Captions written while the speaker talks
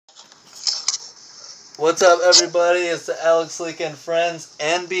What's up, everybody? It's the Alex Leak and Friends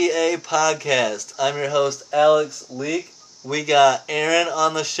NBA podcast. I'm your host, Alex Leak. We got Aaron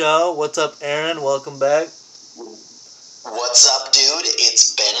on the show. What's up, Aaron? Welcome back. What's up, dude?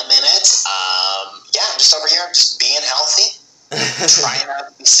 It's been a minute. I'm just over here, just being healthy, trying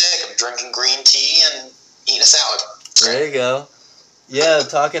not to be sick. I'm drinking green tea and eating a salad. There you go. Yeah,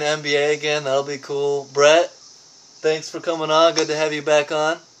 talking NBA again. That'll be cool. Bret, thanks for coming on. Good to have you back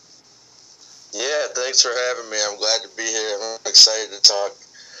on. Yeah, thanks for having me. I'm glad to be here. I'm excited to talk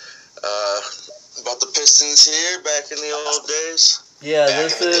about the Pistons here back in the old days. Yeah,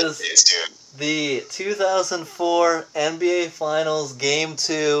 this is the 2004 NBA Finals Game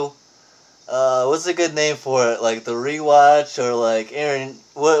 2. What's a good name for it? Like the rewatch, or like, Aaron,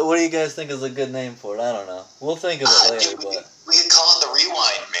 what do you guys think is a good name for it? I don't know. We'll think of it later. Dude, we could call it the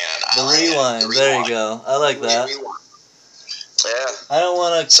rewind, man. The rewind. There you go. I like that. Yeah. I don't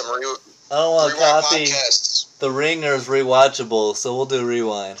want to copy podcasts. The Ringer's rewatchable, so we'll do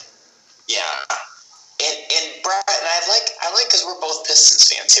rewind. Yeah. And Brett and I like because we're both Pistons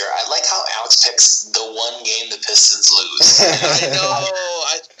fans here. I like how Alex picks the one game the Pistons lose. I know.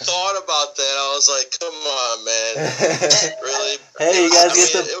 I thought about that. I was like, come on, man. Really? Hey, you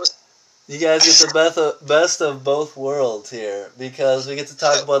guys get the best of both worlds here, because we get to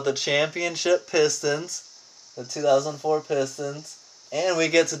talk about the championship Pistons, the 2004 Pistons, and we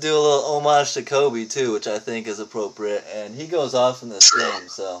get to do a little homage to Kobe too, which I think is appropriate, and he goes off in this game,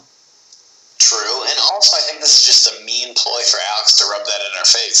 so. True, and also I think this is just a mean ploy for Alex to rub that in our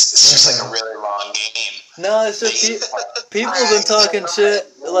face. It's just like a really long game. No, it's just people have been talking shit,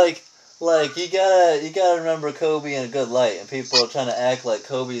 like you gotta remember Kobe in a good light, and people are trying to act like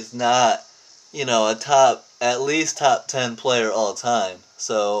Kobe's not, at least top 10 player all time.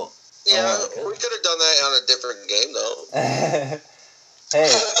 So yeah, we could have done that on a different game though. Hey,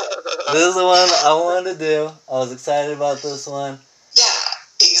 this is the one I wanted to do. I was excited about this one. Yeah,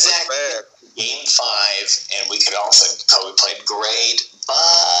 exactly. Game 5, and we could also Kobe played great,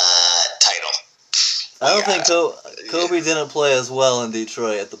 but title. I don't think Kobe didn't play as well in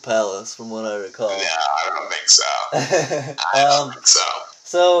Detroit at the Palace, from what I recall. No, I don't think so. I don't think so.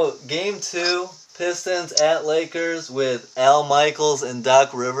 So, Game 2, Pistons at Lakers with Al Michaels and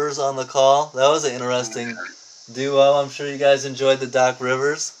Doc Rivers on the call. That was an interesting duo. I'm sure you guys enjoyed the Doc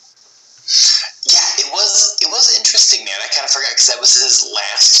Rivers. Yeah, it was interesting, man. I kind of forgot because that was his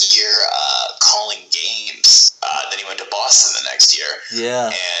last year calling games. Then he went to Boston the next year. Yeah.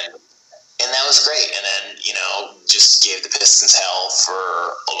 And that was great. And then, just gave the Pistons hell for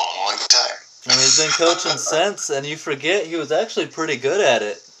a long, long time. I mean, he's been coaching since, and you forget he was actually pretty good at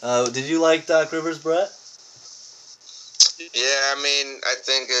it. Did you like Doc Rivers, Bret? Yeah, I mean, I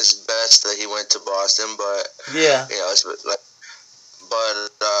think it's best that he went to Boston, but yeah, I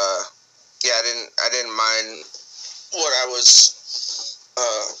didn't mind what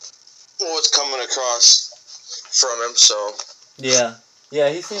was coming across from him. So yeah,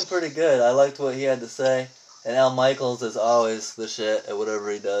 he seemed pretty good. I liked what he had to say, and Al Michaels is always the shit at whatever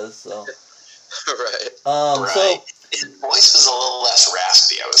he does. So right. So his voice was a little less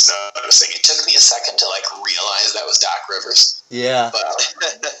raspy, I was noticing. It took me a second to realize that was Doc Rivers. Yeah. But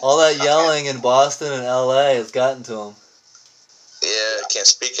all that yelling in Boston and LA has gotten to him. Yeah, can't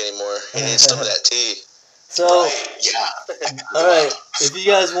speak anymore. He needs some of that tea. So, yeah. Alright, if you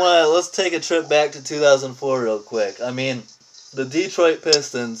guys want to, let's take a trip back to 2004 real quick. I mean, the Detroit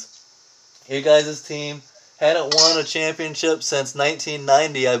Pistons, your guys' team, hadn't won a championship since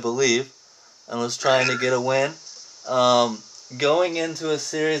 1990, I believe, and was trying to get a win. Going into a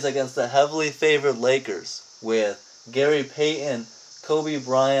series against the heavily favored Lakers with Gary Payton, Kobe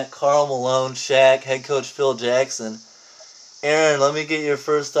Bryant, Karl Malone, Shaq, head coach Phil Jackson. Aaron, let me get your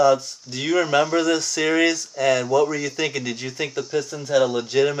first thoughts. Do you remember this series, and what were you thinking? Did you think the Pistons had a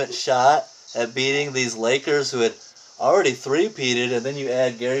legitimate shot at beating these Lakers who had already three-peated, and then you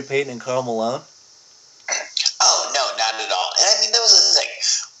add Gary Payton and Karl Malone? Oh, no, not at all. And I mean, that was the thing.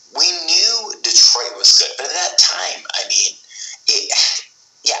 We knew Detroit was good, but at that time, I mean,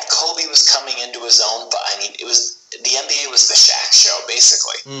 Kobe was coming into his own, but I mean, the NBA was the Shaq show,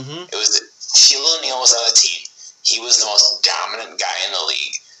 basically. Mm-hmm. It was Shaquille O'Neal was on the team. He was the most dominant guy in the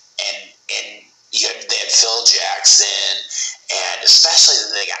league, and they had Phil Jackson, and especially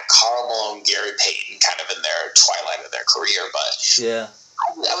they got Karl Malone, Gary Payton, kind of in their twilight of their career. But yeah,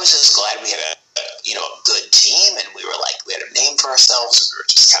 I was just glad we had a good team, and we had a name for ourselves. We were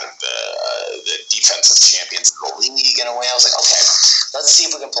just kind of the defensive champions of the league in a way. I was like, okay, let's see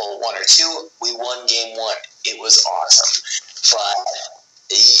if we can pull 1 or 2. We won game 1. It was awesome, but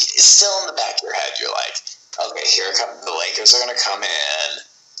still in the back of your head, you're like, okay, here come the Lakers are going to come in.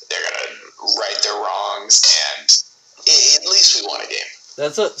 They're going to right their wrongs.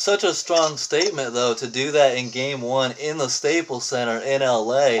 That's such a strong statement, though, to do that in Game 1 in the Staples Center in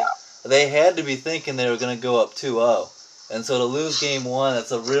L.A. They had to be thinking they were going to go up 2-0. And so to lose Game 1,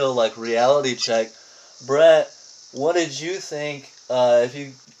 that's a real, like, reality check. Bret, what did you think, if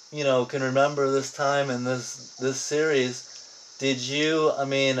you can remember this time in this series, did you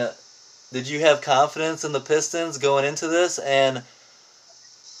have confidence in the Pistons going into this? And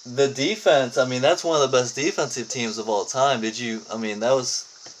the defense, I mean, that's one of the best defensive teams of all time. That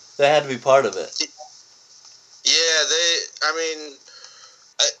had to be part of it. Yeah,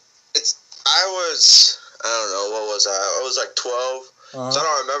 I don't know, what was I was like 12, so I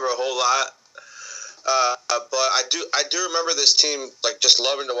don't remember a whole lot. But I do remember this team, like, just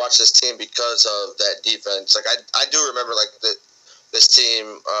loving to watch this team because of that defense. Like, I do remember, like, this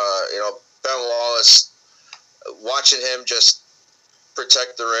team, Ben Wallace, watching him just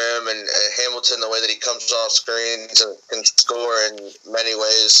protect the rim, and Hamilton, the way that he comes off screens and can score in many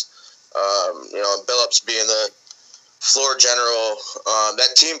ways. Billups being the floor general.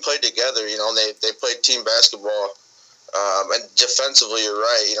 That team played together, and they played team basketball. And defensively, you're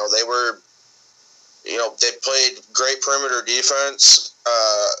right. They were, they played great perimeter defense.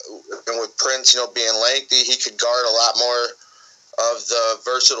 And with Prince, being lengthy, he could guard a lot more of the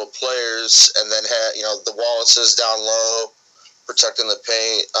versatile players, and then had, the Wallaces down low, protecting the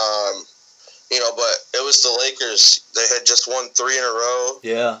paint. But it was the Lakers. They had just won 3 in a row.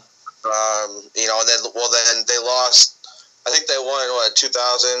 Yeah. And then they lost. I think they won in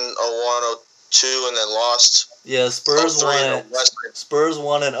 2001, 02, and then lost. Yeah, Spurs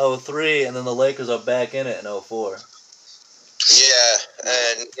won in 03, and then the Lakers are back in it in 04. Yeah,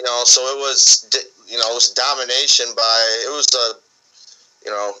 and so it was domination by, it was a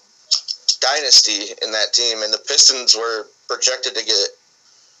dynasty in that team, and the Pistons were projected to get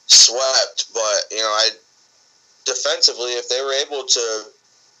swept, but defensively, if they were able to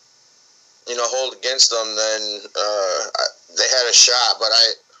hold against them, then they had a shot. But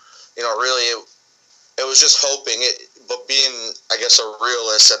really, it was just hoping it, but being, I guess, a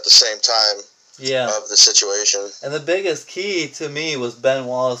realist at the same time. Yeah. Of the situation. And the biggest key to me was Ben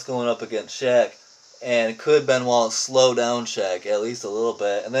Wallace going up against Shaq, and could Ben Wallace slow down Shaq at least a little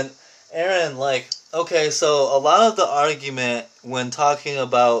bit? And then Aaron, so a lot of the argument when talking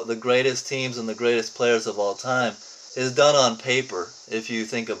about the greatest teams and the greatest players of all time is done on paper, if you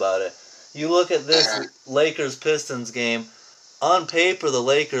think about it. You look at this Lakers-Pistons game, on paper the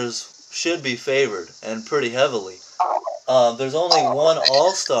Lakers should be favored, and pretty heavily. There's only one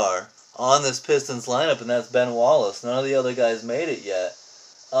All-Star on this Pistons lineup, and that's Ben Wallace. None of the other guys made it yet.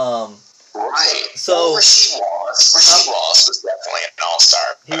 Right. So Rasheed Wallace was definitely an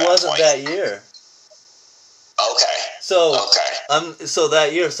all-star. He wasn't that year. Okay. So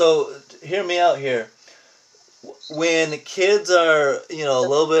that year. So hear me out here. When kids are, a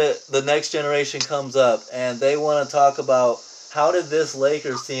little bit, the next generation comes up, and they want to talk about how did this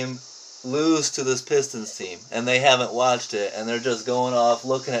Lakers team lose to this Pistons team, and they haven't watched it, and they're just going off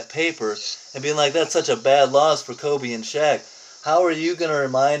looking at paper and being like, that's such a bad loss for Kobe and Shaq. How are you going to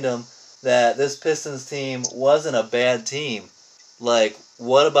remind them that this Pistons team wasn't a bad team? Like,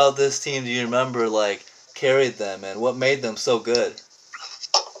 what about this team do you remember, carried them, and what made them so good?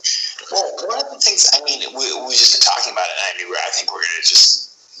 Well, one of the things, we just been talking about it, and I think we're going to just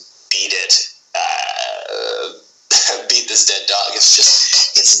beat this dead dog.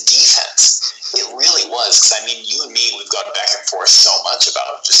 It's defense. It really was, because you and me, we've gone back and forth so much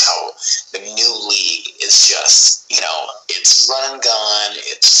about just how the new league is just, it's run and gun,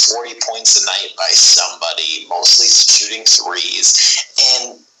 it's 40 points a night by somebody, mostly shooting threes,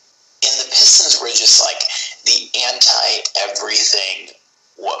 and the Pistons were just the anti-everything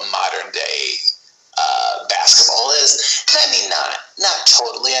what modern day basketball is. And not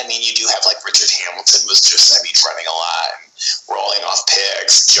totally. You do have Richard Hamilton was just running a lot, and rolling off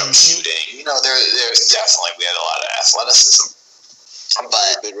picks, jump shooting. There's definitely, we had a lot of athleticism.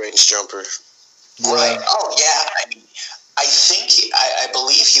 But mid-range jumper. Right. Oh yeah. I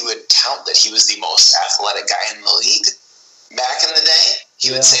believe he would count that he was the most athletic guy in the league back in the day. He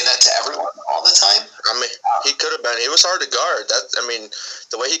would say that to everyone all the time. He could have been. It was hard to guard.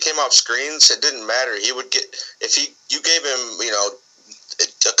 The way he came off screens, it didn't matter. He would get, if you gave him,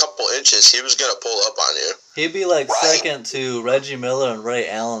 a couple inches, he was gonna pull up on you. He'd be second to Reggie Miller and Ray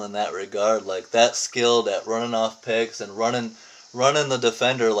Allen in that regard, that skilled at running off picks and running the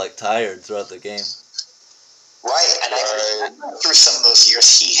defender tired throughout the game. Right, and I remember through some of those years,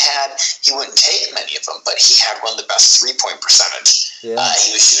 he wouldn't take many of them, but he had one of the best three-point percentage. Yeah.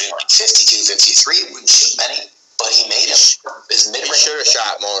 He was shooting 52, 53, he wouldn't shoot many, but he made him. His mid-range. He should have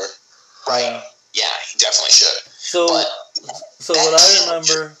shot more. Right, yeah, he definitely should. So, So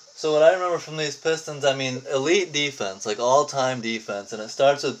what I remember from these Pistons, I mean, elite defense, like all-time defense, and it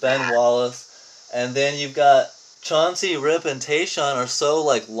starts with Ben Wallace, and then you've got Chauncey, Rip, and Tayshaun are so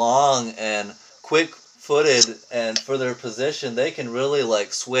like long and quick-footed, and for their position, they can really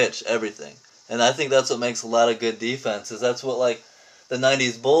like switch everything. And I think that's what makes a lot of good defenses. That's what like the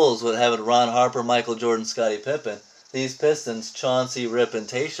 '90s Bulls would have it: Ron Harper, Michael Jordan, Scottie Pippen. These Pistons, Chauncey, Rip, and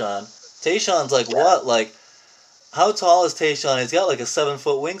Tayshaun. Tayshaun's like what? Like, how tall is Tayshaun? He's got like a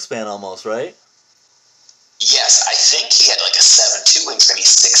 7-foot wingspan almost, right? Yes, I think he had like a 7'2" wingspan.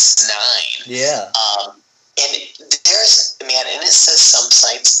 He's 6'9". Yeah. And there's, man, and it says some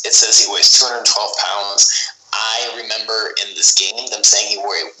sites, it says he weighs 212 pounds. I remember in this game them saying he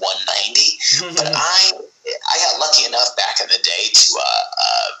weighed 190. But I got lucky enough back in the day to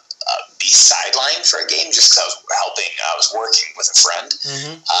be sidelined for a game just because I was working with a friend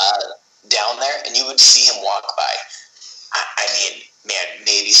down there, and you would see him walk by. I mean, man,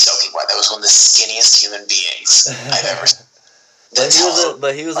 maybe soaking wet. That was one of the skinniest human beings I've ever seen.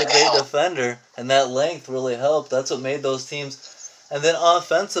 But he was a great defender, and that length really helped. That's what made those teams. And then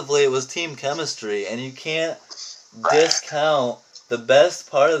offensively, it was team chemistry, and you can't discount the best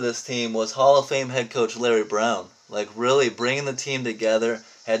part of this team was Hall of Fame head coach Larry Brown. Like, really bringing the team together,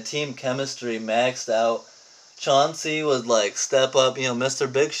 had team chemistry maxed out. Chauncey would, like, step up,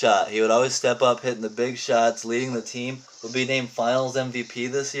 Mr. Big Shot. He would always step up hitting the big shots, leading the team. Would be named Finals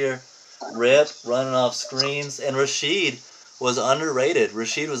MVP this year. Rip, running off screens. And Rasheed was underrated.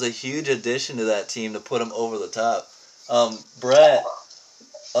 Rasheed was a huge addition to that team to put him over the top. Bret,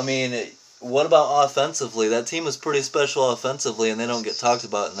 I mean, what about offensively? That team was pretty special offensively, and they don't get talked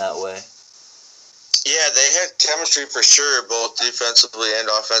about in that way. Yeah, they had chemistry for sure, both defensively and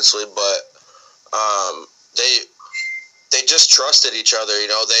offensively, but they just trusted each other.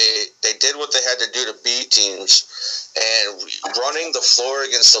 They did what they had to do to beat teams, and running the floor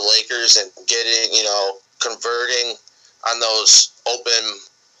against the Lakers and getting, converting on those open,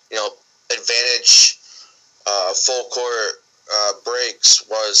 advantage full court breaks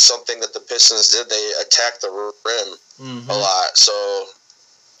was something that the Pistons did. They attacked the rim a lot. So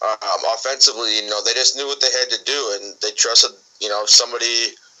offensively, they just knew what they had to do, and they trusted, somebody.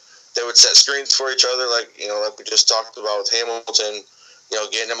 They would set screens for each other, like we just talked about with Hamilton,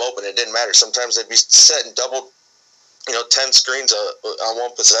 getting them open. It didn't matter. Sometimes they'd be setting double, 10 screens on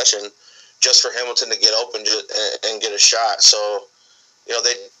one possession just for Hamilton to get open and get a shot. So,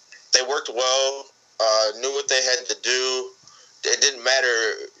 they worked well, knew what they had to do. It didn't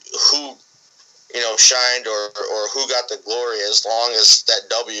matter who, shined or who got the glory, as long as that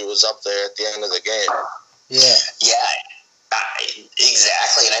W was up there at the end of the game. Yeah. Yeah.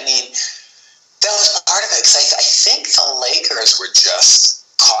 Exactly, and I mean, that was part of it, because I think the Lakers were just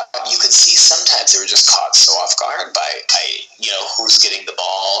caught. You could see sometimes they were just caught so off guard by who's getting the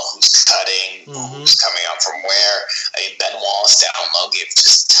ball, who's cutting, who's coming out from where. I mean, Ben Wallace down low gave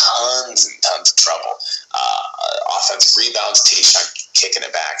just tons and tons of trouble. Offensive rebounds, Tayshaun kicking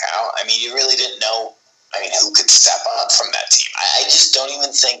it back out. I mean, you really didn't know, who could step up from that team. I just don't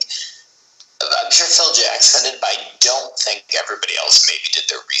even think. I'm sure Phil Jackson did, but I don't think everybody else maybe did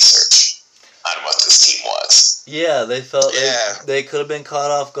their research on what this team was. Yeah, they felt they could have been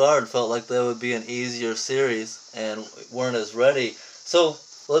caught off guard, felt like that would be an easier series, and weren't as ready. So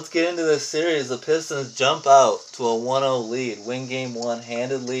let's get into this series. The Pistons jump out to a 1-0 lead, win game 1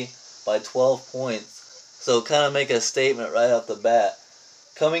 handedly by 12 points. So kind of make a statement right off the bat.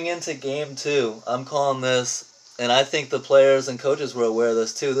 Coming into game 2, I'm calling this, and I think the players and coaches were aware of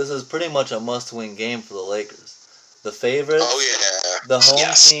this too, this is pretty much a must-win game for the Lakers. The favorites, the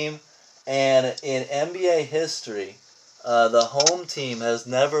home team, and in NBA history, the home team has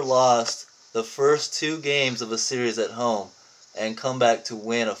never lost the first 2 games of a series at home and come back to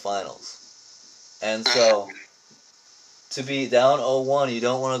win a finals. And so, to be down 0-1, you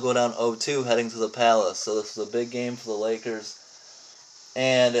don't want to go down 0-2 heading to the Palace. So this is a big game for the Lakers.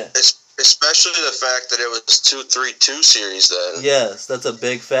 And especially the fact that it was 2-3-2 series then. Yes, that's a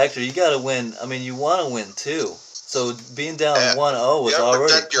big factor. You got to win. I mean, you want to win too. So being down 1-0 was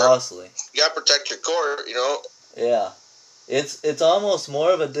already costly. You got to protect your court, Yeah. It's almost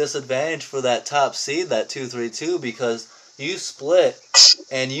more of a disadvantage for that top seed, that 2-3-2, because you split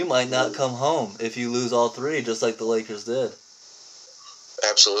and you might not come home if you lose all 3, just like the Lakers did.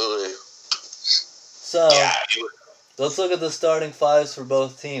 Absolutely. So, let's look at the starting 5s for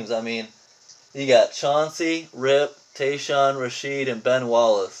both teams. I mean, you got Chauncey, Rip, Tayshaun, Rasheed, and Ben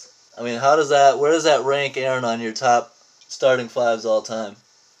Wallace. I mean, where does that rank Aaron on your top starting 5s all time?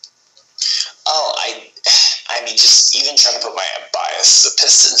 Oh, I mean, just even trying to put my bias bias as a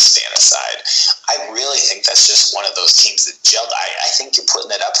Pistons fan aside, I really think that's just one of those teams that gelled. I think you're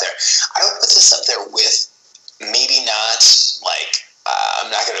putting it up there. I would put this up there with maybe not like, I'm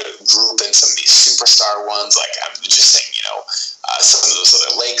not going to group in some of these superstar ones. Like, I'm just saying, some of those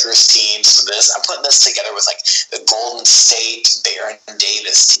other Lakers teams. I'm putting this together with like the Golden State Baron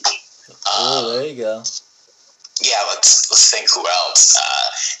Davis team. There you go. Yeah, let's think who else.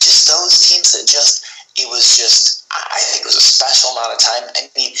 Just those teams that I think it was a special amount of time. I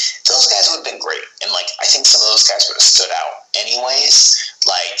mean, those guys would have been great. And, like, I think some of those guys would have stood out anyways.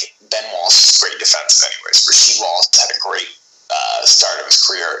 Like, Ben Wallace was great defensive anyways. Rasheed Wallace had a great start of his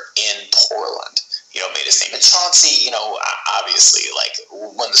career in Portland. Made his name. And Chauncey, obviously, like,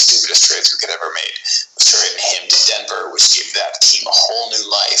 one of the stupidest trades we could ever made was trading him to Denver, which gave that team a whole new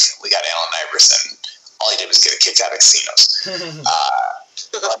life. We got Allen Iverson. All he did was get kicked out of casinos.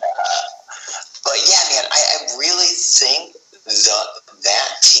 But yeah, man, I really think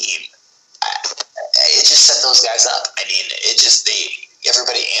that team, it just set those guys up. I mean,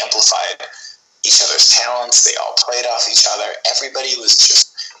 everybody amplified each other's talents. They all played off each other. Everybody was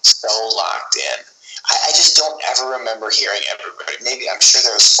just so locked in. I just don't ever remember hearing everybody. Maybe I'm sure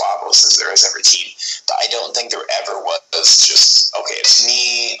there was squabbles as there is every team, but I don't think there ever was just, okay, it's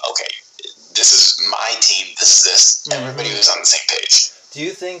me. Okay, this is my team. This is this. Mm-hmm. Everybody was on the same page. Do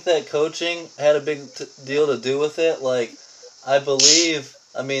you think that coaching had a big deal to do with it? Like, I believe,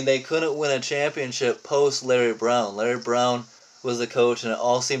 they couldn't win a championship post Larry Brown. Larry Brown was the coach, and it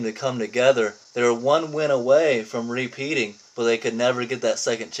all seemed to come together. They were one win away from repeating, but they could never get that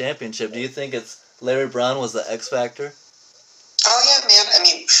second championship. Do you think it's Larry Brown was the X factor? Oh, yeah, man. I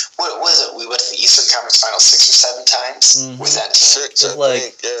mean, what was it? We went to the Eastern Conference Finals 6 or 7 times with that team.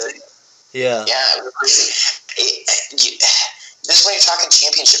 Yeah. Yeah, it was crazy. This is when you're talking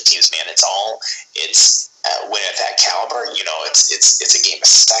championship teams, man. It's when at that caliber, it's a game of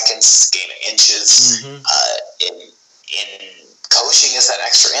seconds, it's a game of inches. Mm-hmm. In coaching is that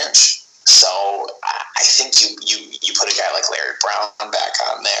extra inch. So I think you put a guy like Larry Brown back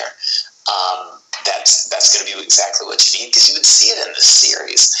on there. That's going to be exactly what you need, because you would see it in this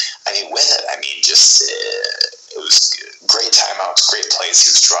series. It was great timeouts, great plays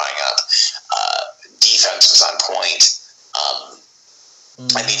he was drawing up. Defense was on point.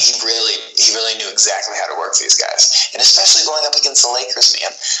 He really knew exactly how to work these guys, and especially going up against the Lakers,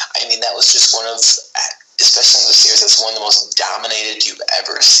 man. That was just one of, especially in the series, that's one of the most dominated you've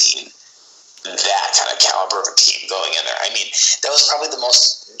ever seen. That kind of caliber of a team going in there. That was probably the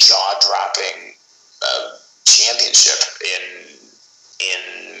most jaw-dropping championship in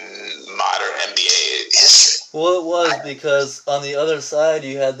modern NBA history. Well, it was because on the other side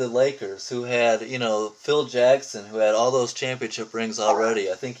you had the Lakers, who had, Phil Jackson, who had all those championship rings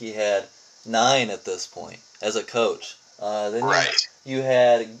already. I think he had 9 at this point as a coach. Then you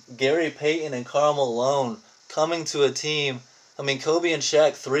had Gary Payton and Karl Malone coming to a team. Kobe and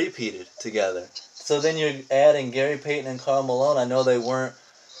Shaq three-peated together. So then you're adding Gary Payton and Karl Malone. I know they weren't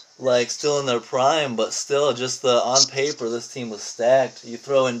still in their prime, but still, just on paper, this team was stacked. You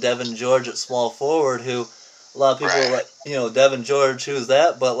throw in Devin George at small forward, who a lot of people are like, Devin George, who's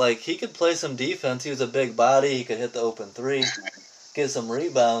that? But he could play some defense. He was a big body. He could hit the open three, get some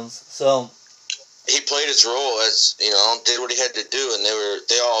rebounds. So he played his role as did what he had to do, and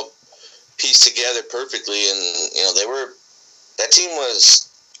they all pieced together perfectly, and that team was.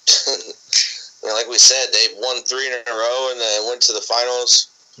 Like we said, they won 3 in a row, and then went to the finals.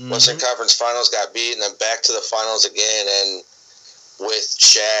 Mm-hmm. Western Conference Finals, got beat, and then back to the finals again, and with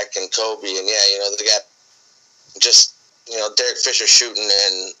Shaq and Kobe, and they got just Derek Fisher shooting,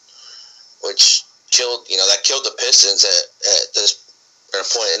 and which killed the Pistons at this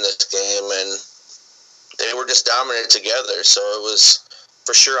point in this game, and they were just dominant together. So it was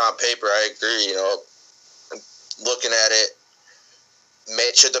for sure on paper. I agree. Looking at it.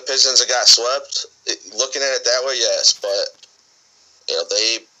 Should the Pistons have got swept? Looking at it that way, yes. But,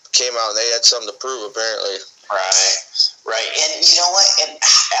 they came out and they had something to prove, apparently. Right. And you know what? And,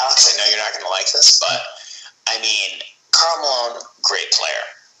 Alex, I know you're not going to like this, but, Karl Malone, great player,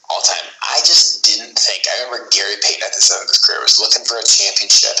 all time. I just didn't think. I remember Gary Payton at this end of his career was looking for a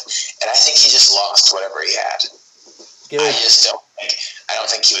championship, and I think he just lost whatever he had. I don't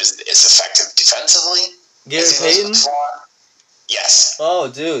think he was as effective defensively. Gary Payton? Yes. Oh,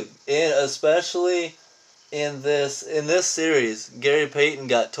 dude, especially in this series, Gary Payton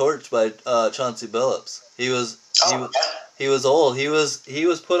got torched by Chauncey Billups. He was old. He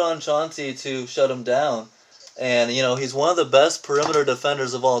was put on Chauncey to shut him down, and he's one of the best perimeter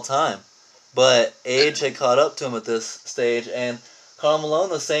defenders of all time. But age had caught up to him at this stage, and Karl Malone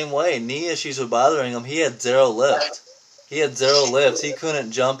the same way. Knee issues were bothering him. He had 0 lift. He had 0 lifts. He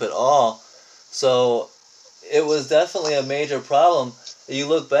couldn't jump at all. So it was definitely a major problem. You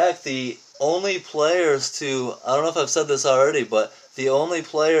look back, the only players to, I don't know if I've said this already, but the only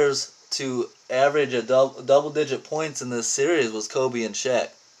players to average a double-digit points in this series was Kobe and Shaq.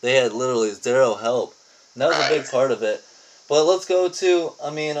 They had literally 0 help. And that was a big part of it. But let's go to,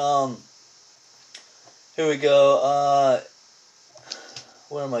 here we go.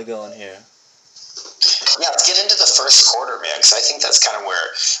 Where am I going here? Yeah, let's get into the first quarter, man, because I think that's kind of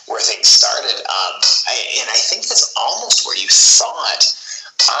where things started. And I think that's almost where you saw it.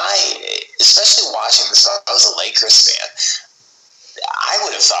 Especially watching this, I was a Lakers fan. I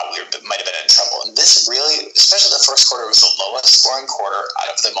would have thought we might have been in trouble. And this really, especially the first quarter, was the lowest scoring quarter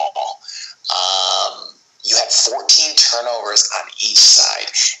out of them all. You had 14 turnovers on each side.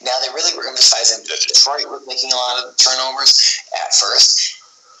 Now, they really were emphasizing that Detroit was making a lot of turnovers at first.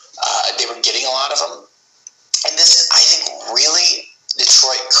 They were getting a lot of them. And this, I think, really,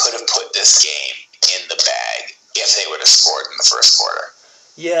 Detroit could have put this game in the bag if they would have scored in the first quarter.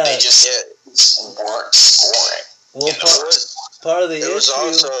 Yeah. They just weren't scoring. Well, part of the issue...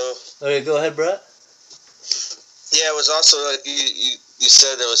 Also, okay, go ahead, Brett. Yeah, it was also, like you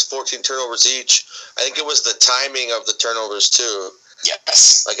said, there was 14 turnovers each. I think it was the timing of the turnovers, too.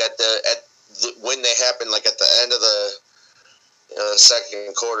 Yes. Like, when they happened, like, at the end of the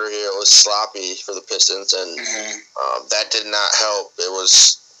second quarter here, it was sloppy for the Pistons, and that did not help. It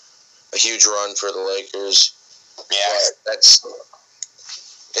was a huge run for the Lakers. Yeah.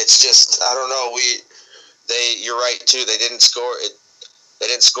 It's just, I don't know, you're right, too. They didn't score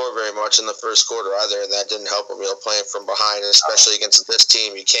very much in the first quarter either, and that didn't help them, playing from behind, especially against this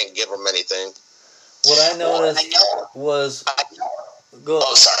team. You can't give them anything. What I noticed was...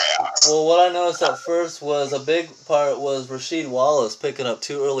 Oh, sorry. Well, what I noticed at first was a big part was Rasheed Wallace picking up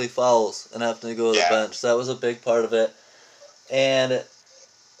 2 early fouls and having to go to the bench. That was a big part of it. And,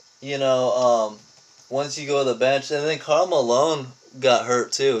 once you go to the bench, and then Karl Malone got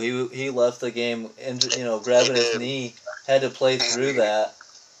hurt too. He left the game, grabbing his knee, had to play through that.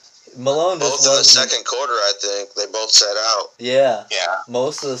 Malone just both in the second quarter, I think they both sat out. Yeah,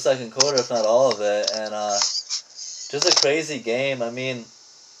 most of the second quarter, if not all of it, and just a crazy game. I mean,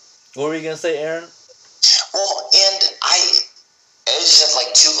 what were you gonna say, Aaron? Well, and I just have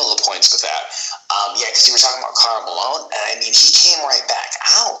like 2 little points with that. Because you were talking about Karl Malone, and I mean, he came right back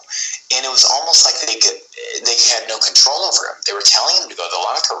out, and it was almost like they had no control over him. They were telling him to go to the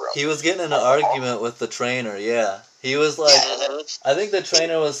locker room. He was getting in an argument with the trainer. Yeah, he was like, I think the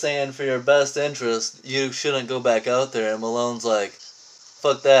trainer was saying, for your best interest, you shouldn't go back out there. And Malone's like,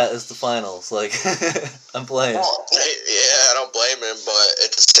 fuck that, it's the finals. Like, I'm playing. Well, I don't blame him, but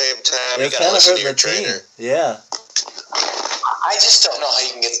at the same time, it you gotta listen to your trainer. Yeah. I just don't know how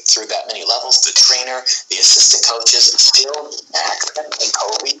you can get through that many levels. The trainer, the assistant coaches, Phil, Jackson, and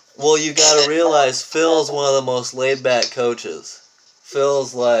Kobe. Well, you gotta realize Phil's one of the most laid-back coaches.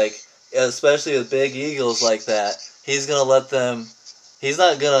 Phil's like, especially with big egos like that, he's gonna let them. He's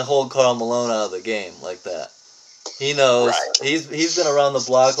not gonna hold Karl Malone out of the game like that. He knows. Right. He's been around the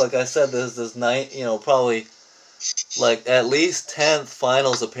block. Like I said, this night, probably like at least 10th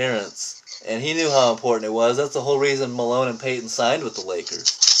finals appearance. And he knew how important it was. That's the whole reason Malone and Peyton signed with the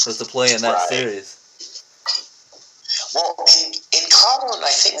Lakers, was to play in that series. Well, in Karl Malone, I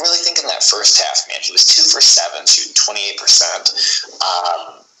think in that first half, man, he was 2 for 7, shooting 28%.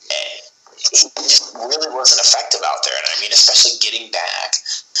 He just really wasn't effective out there. And I mean, especially getting back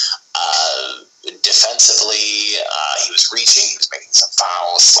defensively, he was reaching, he was making some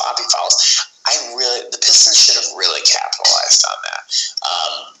fouls, sloppy fouls. The Pistons should have really capitalized on that.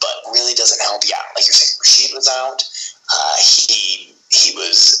 But really doesn't help. Yeah, like you're saying, Rasheed was out. He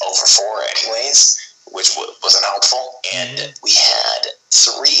was 0 for 4 anyways, which wasn't helpful. And we had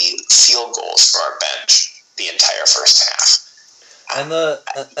 3 field goals for our bench the entire first half. And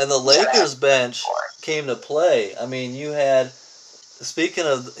the Lakers bench came to play. I mean, you had, speaking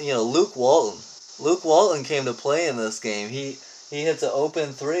of, Luke Walton. Luke Walton came to play in this game. He hits an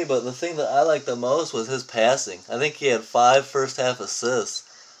open 3, but the thing that I liked the most was his passing. I think he had 5 first-half assists.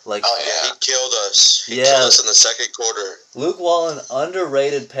 Like, he killed us. He killed us in the second quarter. Luke Walton,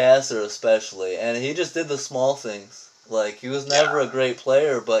 underrated passer especially, and he just did the small things. Like, he was never a great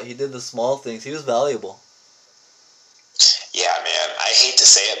player, but he did the small things. He was valuable. Yeah, man. I hate to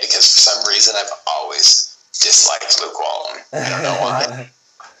say it because for some reason I've always disliked Luke Walton. I don't know why.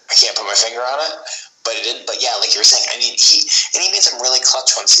 I can't put my finger on it. But it didn't. But yeah, like you were saying, I mean, he made some really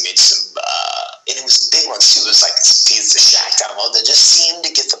clutch ones. He made some, and it was big ones too. It was like feeds the Shaq down low that just seemed to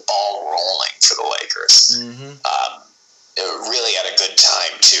get the ball rolling for the Lakers. really at a good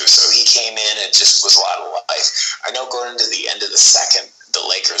time too. So he came in and just was a lot of life. I know going into the end of the second, the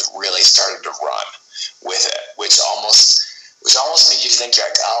Lakers really started to run with it, which almost made you think,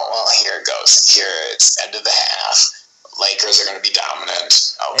 like, oh well, here it goes. Here it's end of the half. Lakers are going to be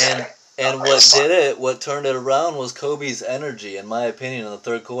dominant. Okay. And what turned it around was Kobe's energy, in my opinion, in the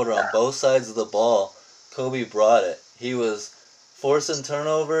third quarter on both sides of the ball. Kobe brought it. He was forcing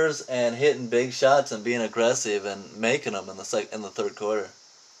turnovers and hitting big shots and being aggressive and making them in the third quarter.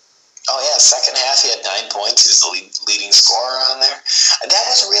 Oh yeah, second half he had 9 points. He was the leading scorer on there. That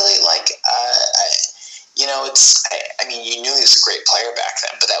was really like, I mean, you knew he was a great player back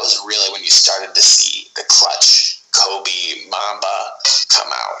then, but that was really when you started to see the clutch Kobe Mamba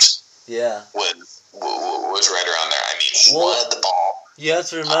come out. Yeah, was right around there. I mean, he wanted the ball. You have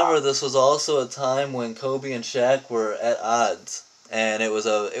to remember, this was also a time when Kobe and Shaq were at odds, and it was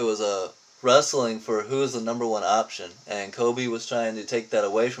a wrestling for who's the number one option, and Kobe was trying to take that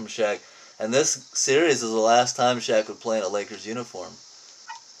away from Shaq. And this series is the last time Shaq would play in a Lakers uniform.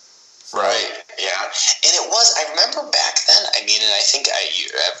 So. Right. Yeah. And it was. I remember back then. I mean, and I think a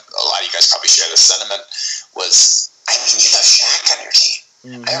lot of you guys probably share this sentiment. I mean, you have Shaq on your team.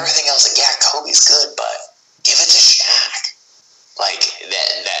 Mm-hmm. Everything else, like, yeah, Kobe's good, but give it to Shaq. Like,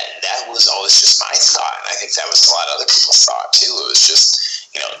 that was always just my thought, and I think that was a lot of other people's thought, too. It was just,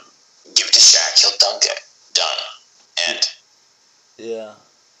 give it to Shaq, he'll dunk it. Done. End. Yeah.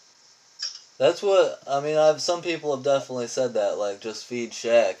 That's what, I mean, some people have definitely said that, like, just feed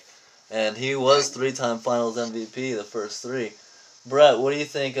Shaq. And he was 3-time Finals MVP, the first 3. Bret, what do you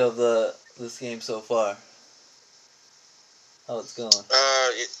think of this game so far? How it's going?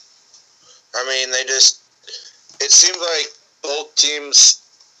 I mean, it seemed like both teams,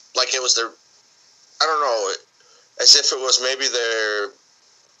 like it was their, I don't know, as if it was maybe their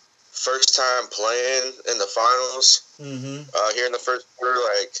first time playing in the finals. Mm-hmm. Here in the first quarter,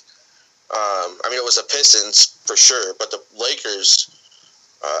 I mean, it was the Pistons for sure, but the Lakers,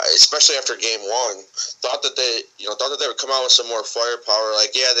 especially after Game 1, thought that they would come out with some more firepower.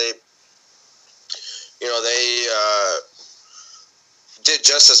 Like, yeah, they did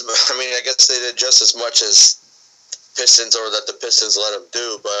just as much. I mean, I guess they did just as much as Pistons, or that the Pistons let them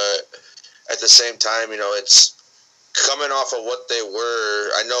do, but at the same time, it's coming off of what they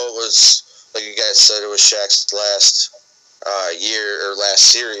were. I know it was, like you guys said, it was Shaq's last year or last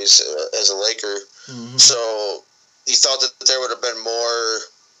series as a Laker. Mm-hmm. So he thought that there would have been more,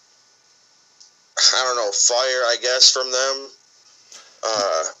 I don't know, fire, I guess, from them.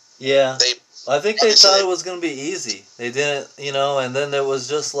 Yeah. I think they thought it was going to be easy. They didn't, and then there was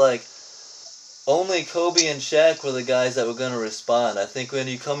just like, only Kobe and Shaq were the guys that were going to respond. I think when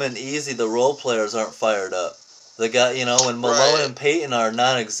you come in easy, the role players aren't fired up. The guy, when Malone and Peyton are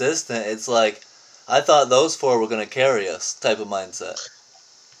non-existent, it's like, I thought those 4 were going to carry us type of mindset.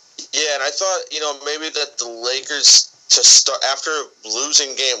 Yeah, and I thought, maybe that the Lakers, to start after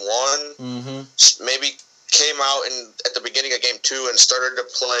losing Game 1, maybe came out at the beginning of Game 2 and started to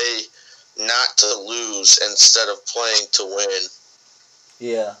play not to lose instead of playing to win.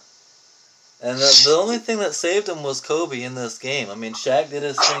 Yeah. And the only thing that saved him was Kobe in this game. I mean, Shaq did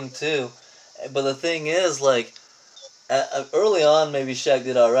his thing too. But the thing is, like, early on maybe Shaq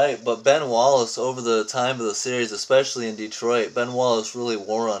did all right, but Ben Wallace, over the time of the series, especially in Detroit, Ben Wallace really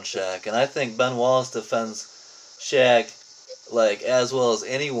wore on Shaq. And I think Ben Wallace defends Shaq, like, as well as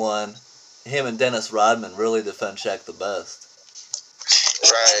anyone. Him and Dennis Rodman really defend Shaq the best.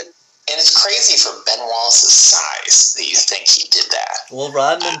 Right. And it's crazy for Ben Wallace's size that you think he did that. Well,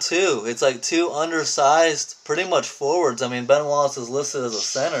 Rodman too. It's like 2 undersized, pretty much forwards. I mean, Ben Wallace is listed as a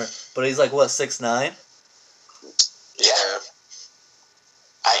center, but he's like, what, 6'9"? Yeah.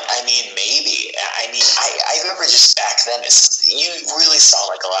 I mean, maybe. I mean, I remember just back then, you really saw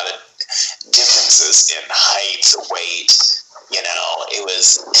like a lot of differences in height, weight. It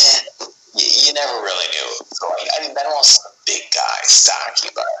was, you never really knew. So, I mean, Ben Wallace is a big guy, stocky,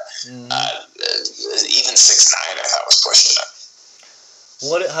 but even 6'9", I thought was pushing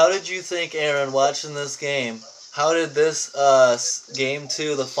it. How did you think, Aaron, watching this game? How did this Game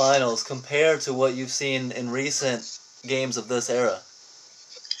 2, the finals, compare to what you've seen in recent games of this era?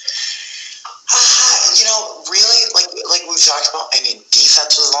 Really, like we've talked about, I mean,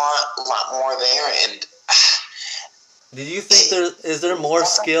 defense was a lot more there, and did you think is there more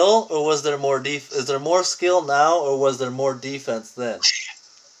skill, or was there more is there more skill now, or was there more defense then?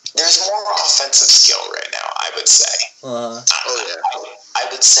 There's more offensive skill right now, I would say. I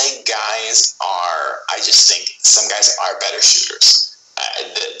would say I just think some guys are better shooters.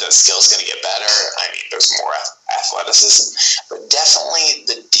 The skill's going to get better. I mean, there's more athleticism, but definitely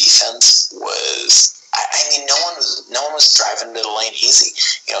the defense was I mean, no one was driving to the lane easy.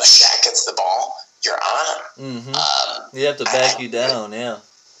 You know, Shaq gets the ball, you're on him. Mm-hmm. You have to back you down, yeah.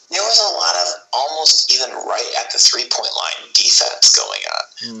 There was a lot of almost even right at the 3-point line defense going on.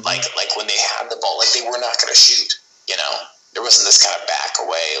 Mm-hmm. Like when they had the ball, like they were not going to shoot. You know, there wasn't this kind of back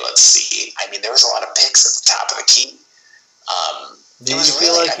away. Let's see. I mean, there was a lot of picks at the top of the key. Do you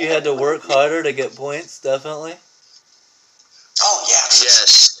feel like you had to work harder to get points? Definitely. Oh yeah.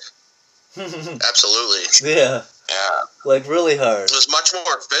 Yes. Absolutely. Yeah. Yeah. Like really hard. It was much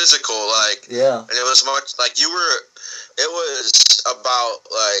more physical, like yeah. And it was much like it was about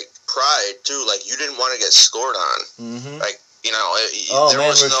like pride too. Like you didn't want to get scored on. Mm-hmm. Like, you know, there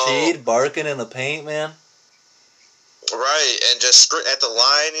was Rashid barking in the paint, man. Right, and just straight at the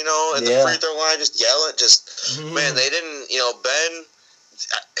line, you know, at the free throw line, just yelling, man, they didn't, you know, Ben,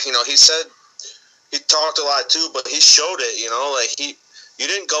 you know, he talked a lot too, but he showed it, you know, like you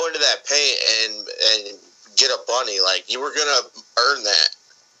didn't go into that paint and get a bunny, like you were gonna earn that.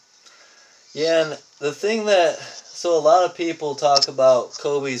 Yeah, and the thing so a lot of people talk about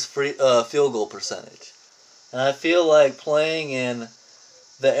Kobe's field goal percentage, and I feel like playing in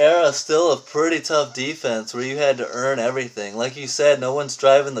the era still of pretty tough defense where you had to earn everything. Like you said, no one's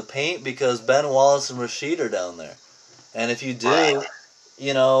driving the paint because Ben Wallace and Rashid are down there. And if you do,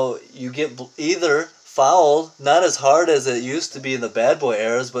 you know, you get either fouled, not as hard as it used to be in the bad boy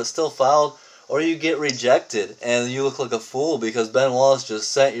eras, but still fouled, or you get rejected and you look like a fool because Ben Wallace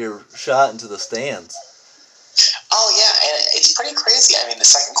just sent your shot into the stands. Oh, yeah, and it's pretty crazy. I mean, the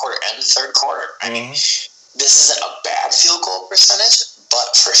second quarter and the third quarter. I mean, this isn't a bad field goal percentage.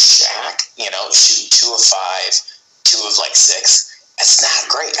 But for Shaq, you know, shooting 2 of 5, 2 of 6, it's not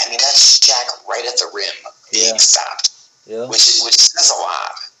great. I mean, that's Shaq right at the rim being stopped, which says a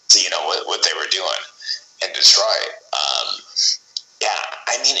lot to, you know, what they were doing in Detroit. Yeah,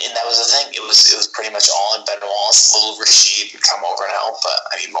 I mean, and that was the thing. It was pretty much all in Ben Wallace. Little Rashid would come over and help, but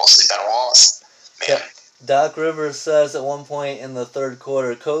I mean, mostly Ben Wallace. Man. Yeah. Doc Rivers says at one point in the third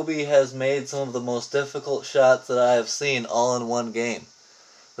quarter, Kobe has made some of the most difficult shots that I have seen all in one game.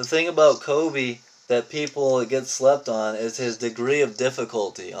 The thing about Kobe that people get slept on is his degree of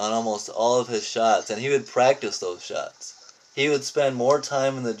difficulty on almost all of his shots, and he would practice those shots. He would spend more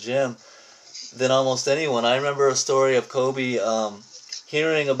time in the gym than almost anyone. I remember a story of Kobe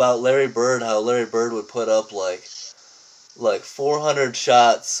hearing about Larry Bird, how Larry Bird would put up like 400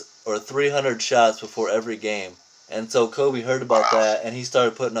 shots or 300 shots before every game. And so Kobe heard about that, and he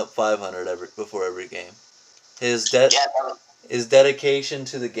started putting up 500 before every game. His dedication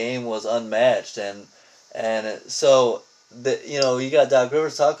to the game was unmatched, and so you got Doc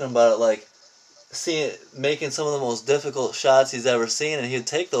Rivers talking about it, like making some of the most difficult shots he's ever seen, and he'd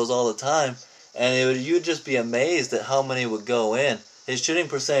take those all the time, and you'd just be amazed at how many would go in. His shooting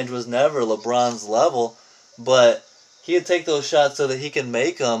percentage was never LeBron's level, but he would take those shots so that he can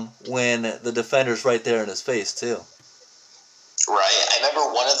make them when the defender's right there in his face too. Right. I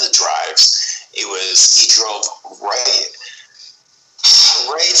remember one of the drives. He drove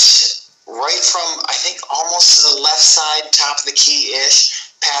right from, I think, almost to the left side, top of the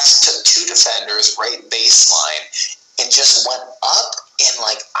key-ish, past two defenders, right baseline, and just went up and,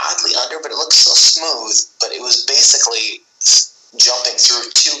 oddly under, but it looked so smooth, but it was basically jumping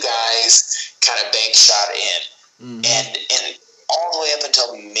through 2 guys, kind of bank shot in, and all the way up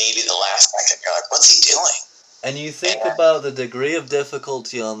until maybe the last second, you're like, what's he doing? And you think about the degree of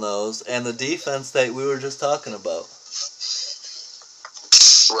difficulty on those and the defense that we were just talking about.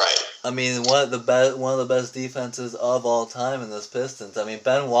 Right. I mean, one of the best defenses of all time in this Pistons. I mean,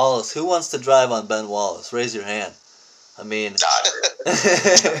 Ben Wallace. Who wants to drive on Ben Wallace? Raise your hand. I mean, just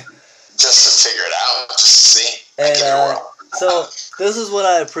to figure it out, just to see. And so this is what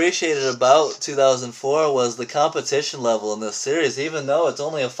I appreciated about 2004 was the competition level in this series. Even though it's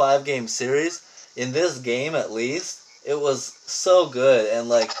only a 5-game series, in this game at least, it was so good. And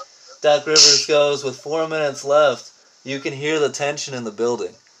Doc Rivers goes, with 4 minutes left, you can hear the tension in the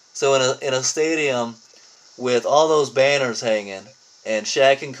building. So in a stadium with all those banners hanging, and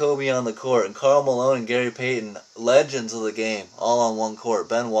Shaq and Kobe on the court, and Karl Malone and Gary Payton, legends of the game, all on one court.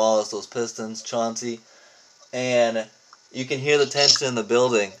 Ben Wallace, those Pistons, Chauncey, and you can hear the tension in the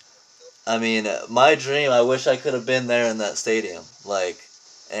building. I mean, my dream, I wish I could have been there in that stadium.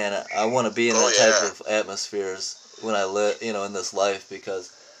 And I want to be in that type of atmospheres when I live, in this life,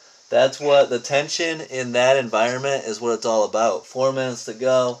 because that's what the tension in that environment is what it's all about. 4 minutes to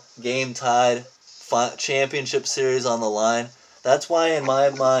go, game tied, championship series on the line. That's why, in my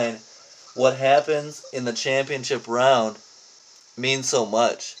mind, what happens in the championship round means so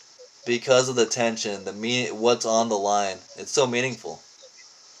much. Because of the tension, what's on the line. It's so meaningful.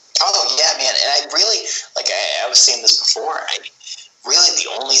 Oh, yeah, man. And I really, like I was saying this before, really the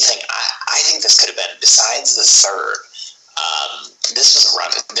only thing I think this could have been, besides the third, this was a run.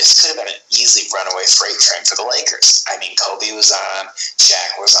 This could have been an easy runaway freight train for the Lakers. I mean, Kobe was on,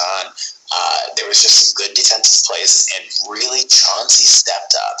 Shaq was on. There was just some good defensive plays, and really Chauncey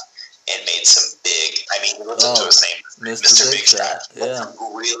stepped up and made some big. I mean, he lived up to his name, Mr. Big Shot. Yeah, some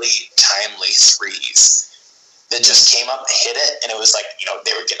really timely threes that just came up, hit it, and it was like,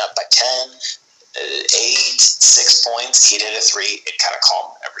 they were getting up by 10. 8, 6 points, he did a 3, it kind of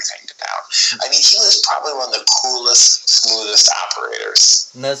calmed everything down. I mean, he was probably one of the coolest, smoothest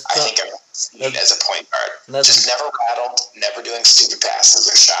operators I think I've seen as a point guard. Just never rattled, never doing stupid passes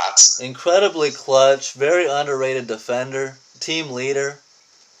or shots. Incredibly clutch, very underrated defender, team leader.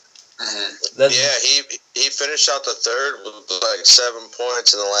 Mm-hmm. He finished out the third with like 7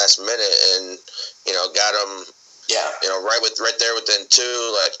 points in the last minute, and got him. Yeah, right there within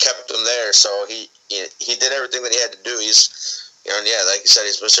 2, like kept him there. So he did everything that he had to do. He's, like you said,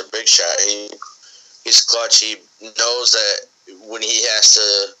 he's Mr. Big Shot. He's clutch. He knows that when he has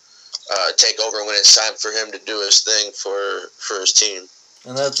to take over, when it's time for him to do his thing for his team.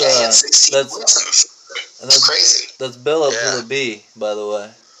 And that's crazy. That's Billups with a B, by the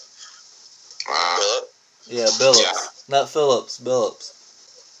way. Billups? Yeah, Billups, not Phillips. Billups.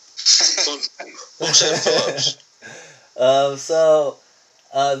 Who said Phillips? So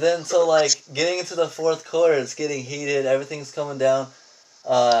like getting into the fourth quarter, it's getting heated. Everything's coming down.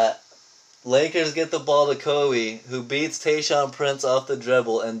 Lakers get the ball to Kobe, who beats Tayshaun Prince off the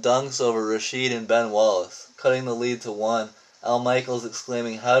dribble and dunks over Rasheed and Ben Wallace, cutting the lead to 1. Al Michaels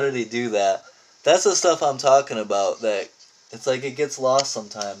exclaiming, "How did he do that?" That's the stuff I'm talking about. That it's like it gets lost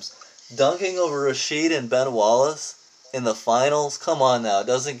sometimes. Dunking over Rasheed and Ben Wallace in the finals. Come on now, it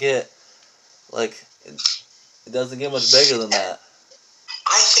doesn't get much bigger than that.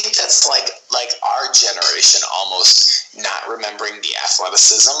 I think that's like our generation almost not remembering the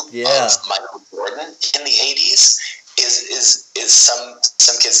athleticism of Michael Jordan in the 80s is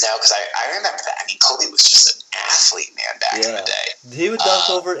some kids now, because I remember that. I mean, Kobe was just an athlete, man, back in the day. He would dunk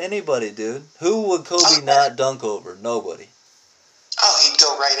over anybody, dude. Who would Kobe not dunk over? Nobody. Oh, he'd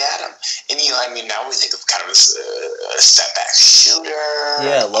go right at him. And now we think of kind of as a step back shooter.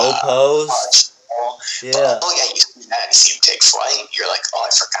 Yeah, low post. Yeah. But, you see that, you see him take flight, you're like, oh, I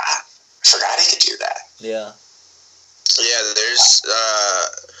forgot he could do that. Yeah. Yeah, there's,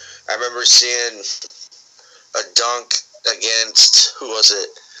 I remember seeing a dunk against, who was it,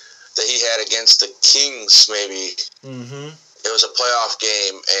 that he had against the Kings, maybe. Mm-hmm. It was a playoff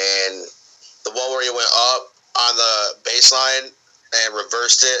game, and the one where he went up on the baseline and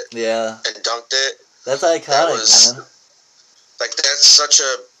reversed it. Yeah. And dunked it. That's iconic, man. Like, that's such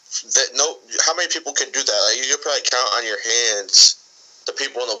a... how many people can do that? Like, you could probably count on your hands the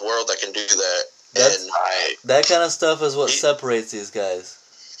people in the world that can do that. That kind of stuff is what separates these guys.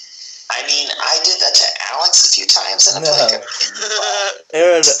 I mean, I did that to Alex a few times in a play.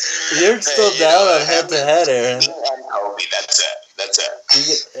 Aaron, you're still down on head-to-head, Aaron. Me and Kobe, that's it.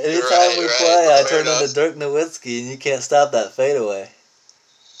 Anytime we play, I turn into Dirk Nowitzki, and you can't stop that fadeaway.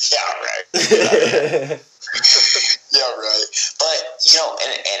 Yeah, right. Yeah, right. But,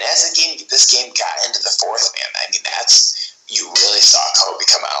 and as this game got into the fourth, man, I mean, you really saw Kobe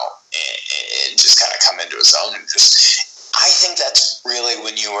come out and just kind of come into his own. And I think that's really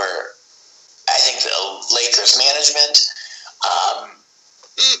when I think the Lakers management,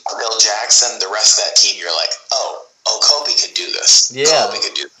 Bill Jackson, the rest of that team, you're like, oh, Kobe could do this. Yeah. Kobe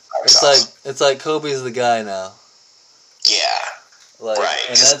could do this. It's like Kobe's the guy now. Yeah. Right.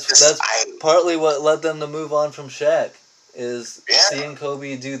 And that's partly what led them to move on from Shaq, is seeing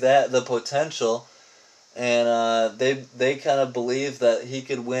Kobe do that, the potential, and they kind of believe that he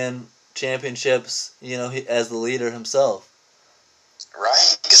could win championships, as the leader himself.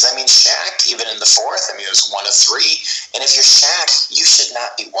 Right, because Shaq, even in the fourth, it was 1 of 3, and if you're Shaq, you should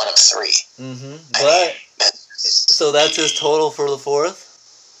not be 1 of 3. Mm-hmm. So that's his total for the fourth?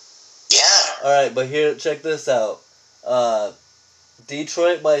 Yeah. All right, but here, check this out.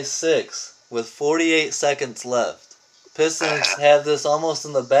 Detroit by 6 with 48 seconds left. Pistons have this almost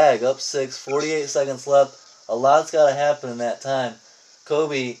in the bag, up 6, 48 seconds left. A lot's got to happen in that time.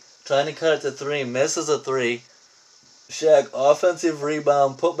 Kobe trying to cut it to 3, misses a 3. Shaq, offensive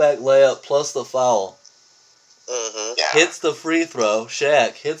rebound, putback layup, plus the foul. Mm-hmm. Yeah. Hits the free throw.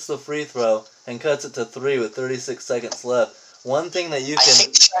 Shaq hits the free throw and cuts it to 3 with 36 seconds left. One thing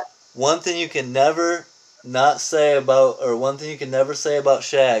you can never not say about, or one thing you can never say about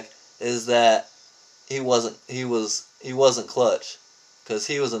Shaq is that he wasn't clutch, because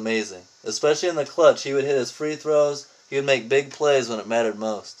he was amazing. Especially in the clutch, he would hit his free throws. He would make big plays when it mattered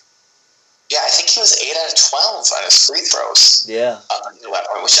most. Yeah, I think he was 8 out of 12 on his free throws. Yeah.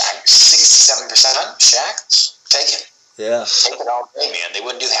 Which 67% on Shaq. Take it. Yeah. Take it all day, man. They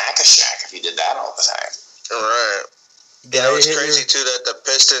wouldn't do Hack-a-Shaq if you did that all the time. All right. You know, it's crazy too that the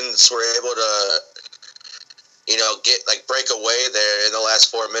Pistons were able to, break away there in the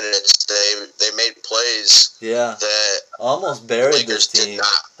last 4 minutes. They made plays. Yeah. That almost buried this team. Did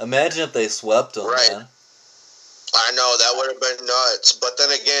not. Imagine if they swept them, right. man. I know that would have been nuts. But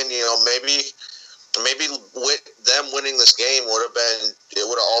then again, maybe with them winning this game would have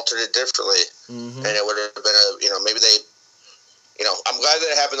altered it differently, and it would have been maybe they. I'm glad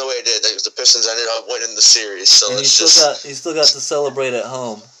that it happened the way it did. The Pistons ended up winning the series, so and he still got to celebrate at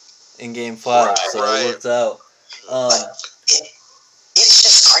home in Game 5, so it worked out. It's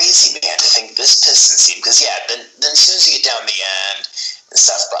just crazy, man, to think this Pistons team. Because then as soon as you get down the end and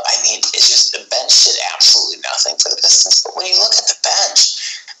stuff, but I mean, it's just the bench did absolutely nothing for the Pistons. But when you look at the bench,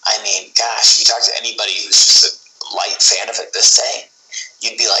 I mean, gosh, you talk to anybody who's just a light fan of it this day,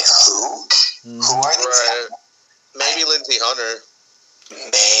 you'd be like, who? Who are these guys? Maybe Lindsey Hunter.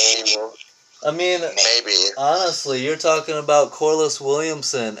 Maybe. I mean, maybe. Honestly, you're talking about Corliss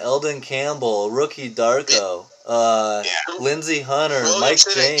Williamson, Eldon Campbell, rookie Darko, Lindsey Hunter, Williamson Mike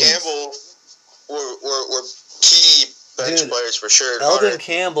James. And Campbell were key bench players for sure. Eldon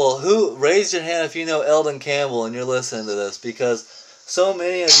Campbell, raise your hand if you know Eldon Campbell and you're listening to this, because so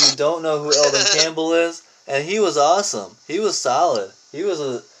many of you don't know who Eldon Campbell is, and he was awesome. He was solid. He was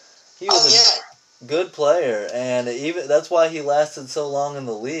a good player, and even that's why he lasted so long in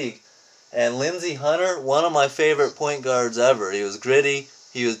the league. And Lindsey Hunter, one of my favorite point guards ever. He was gritty.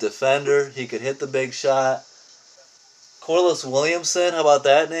 He was defender. He could hit the big shot. Corliss Williamson, how about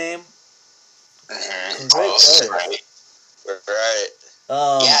that name? Great player. Right.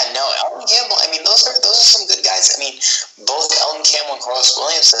 Eldon Campbell. I mean, those are some good guys. I mean, both Eldon Campbell and Corliss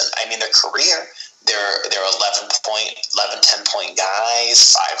Williamson. I mean, their career, they're 10 point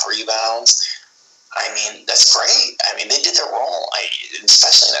guys, 5 rebounds. I mean, that's great. I mean, they did their role.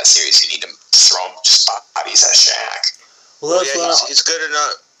 Especially in that series, you need to throw just bodies at Shaq. Well, he's good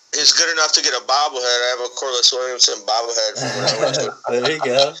enough. He's good enough to get a bobblehead. I have a Corliss Williamson bobblehead from when I went to. There you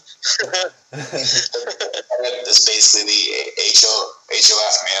go. That's basically the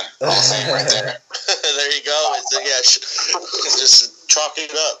HOF, man. Hall of Fame right there. There you go. Just chalk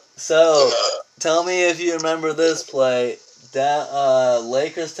it up. So, tell me if you remember this play.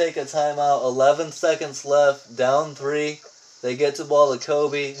 Lakers take a timeout, 11 seconds left, down 3. They get the ball to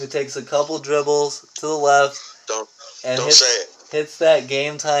Kobe, who takes a couple dribbles to the left. Hits that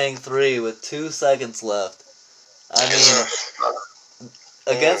game-tying 3 with 2 seconds left. I mean,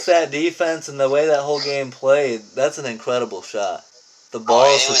 against that defense and the way that whole game played, that's an incredible shot. The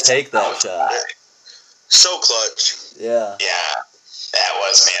balls to take that shot. So clutch. Yeah. Yeah. That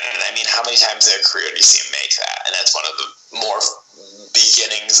was, man. And I mean, how many times in their career do you see him make that? And that's one of the more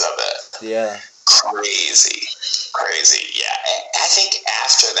beginnings of it. Yeah. Crazy. Yeah. I think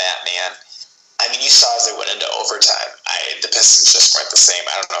after that, man, I mean, you saw as they went into overtime, the Pistons just weren't the same.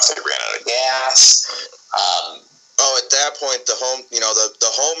 I don't know if they ran out of gas. At that point, the home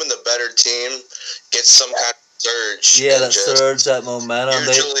and the better team gets some kind of surge. Yeah, that surge, that momentum.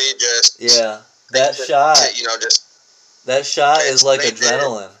 That shot. That shot is like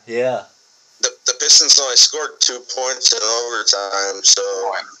adrenaline. Yeah. The Pistons only scored 2 points in overtime, so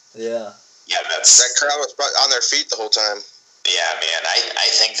yeah, that crowd was probably on their feet the whole time. Yeah, man, I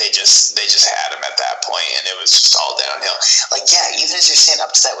think they just had him at that point, and it was just all downhill. Even as you're saying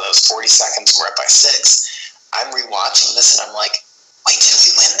upset with those 40 seconds, we're up by 6. I'm rewatching this, and I'm like, wait, did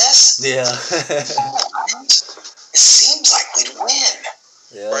we win this? Yeah. It seems like we'd win.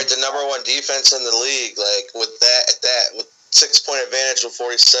 Yeah. Right, the number 1 defense in the league, with 6-point advantage with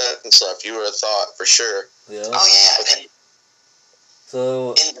 40 seconds left, you would have thought for sure. Yeah. Oh yeah.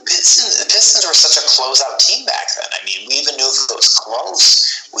 And the Pistons were such a closeout team back then. I mean, we even knew if it was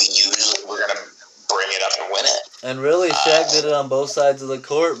close, we usually were going to bring it up and win it. And really, Shaq did it on both sides of the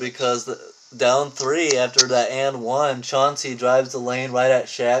court because down 3 after that and 1, Chauncey drives the lane right at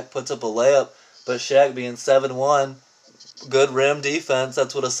Shaq, puts up a layup, but Shaq being 7'1", good rim defense,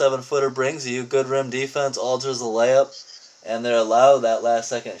 that's what a 7-footer brings you. Good rim defense alters the layup, and they're allowed that last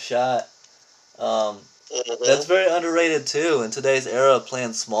second shot. That's very underrated too in today's era of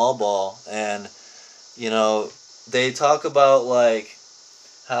playing small ball. And they talk about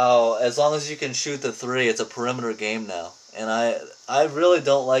how as long as you can shoot the 3, it's a perimeter game now. And I really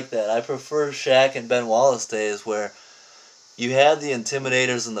don't like that. I prefer Shaq and Ben Wallace days where you had the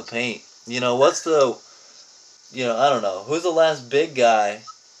intimidators in the paint. I don't know. Who's the last big guy?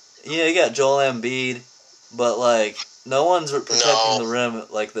 You got Joel Embiid, but no one's protecting the rim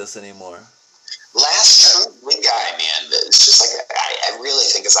like this anymore. Last true big guy, man. It's just like I really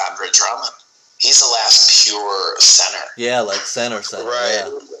think is Andre Drummond. He's the last pure center. Yeah, like center. Right.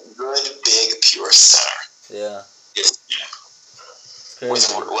 Yeah. Good, big, pure center. Yeah. With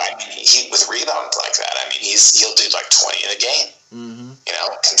rebounds like that, I mean, he'll do like 20 in a game. Mm-hmm. You know,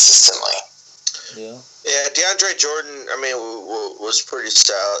 consistently. Yeah. Yeah, DeAndre Jordan, I mean, was pretty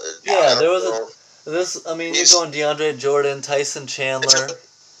solid. Yeah, there was you're going DeAndre Jordan, Tyson Chandler.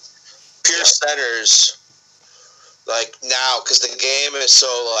 Pure centers, like now, because the game is so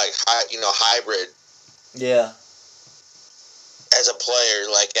like hybrid. Yeah. As a player,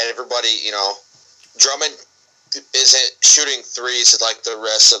 like everybody, Drummond isn't shooting threes like the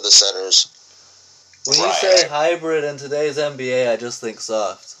rest of the centers. When you say hybrid in today's NBA, I just think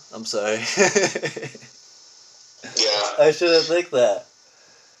soft. I'm sorry. Yeah. I shouldn't think that.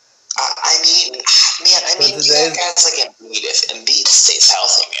 You got guys like Embiid. If Embiid stays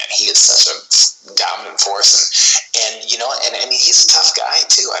healthy, man, he is such a dominant force. And you know, and I mean, he's a tough guy,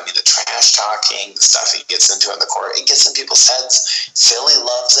 too. I mean, the trash talking, the stuff he gets into on the court, it gets in people's heads. Philly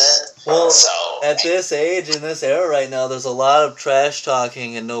loves it. Well, at this age, in this era right now, there's a lot of trash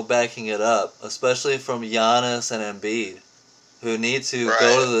talking and no backing it up, especially from Giannis and Embiid, who need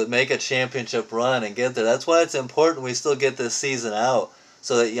to make a championship run and get there. That's why it's important we still get this season out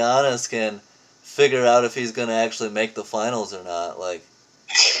so that Giannis can figure out if he's going to actually make the finals or not. Like,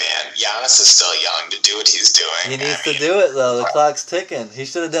 hey, man, Giannis is still young to do what he's doing. He needs to do it, though. The clock's ticking. He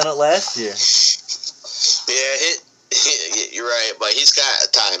should have done it last year. Yeah, you're right, but he's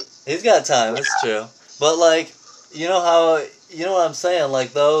got time. He's got time, it's true. But, like, you know what I'm saying?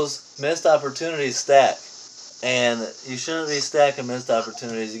 Like, those missed opportunities stack. And you shouldn't be stacking missed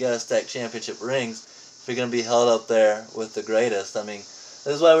opportunities. You got to stack championship rings if you're going to be held up there with the greatest. I mean,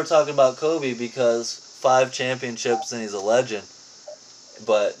 this is why we're talking about Kobe, because 5 championships and he's a legend.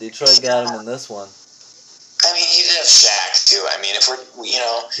 But Detroit got him in this one. I mean, he did have Shaq, too. I mean, if we're,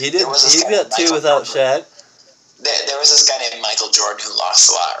 He did. He got 2 without Shaq. There was this guy named Michael Jordan who lost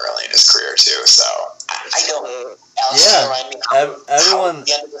a lot early in his career, too. So, I don't... Yeah. Remind me Everyone... At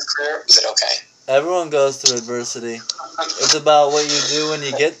the end of his career, was it okay? Everyone goes through adversity. It's about what you do when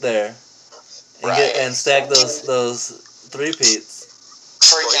you get there. And stack those three-peats.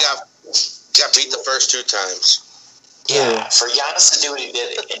 Got beat the first 2 times. Yeah, for Giannis to do what he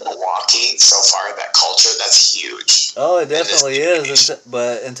did in Milwaukee so far, that culture, that's huge. Oh, it definitely is,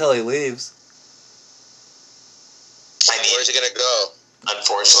 but until he leaves. I mean, where's he going to go?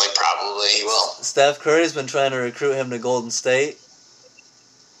 Unfortunately, probably he will. Steph Curry's been trying to recruit him to Golden State.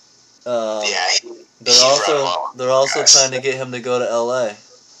 They're also trying to get him to go to LA.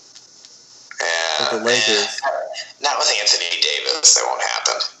 With the Lakers. Not with Anthony Davis, that won't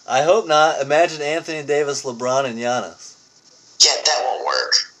happen. I hope not. Imagine Anthony Davis, LeBron, and Giannis. Yeah, that won't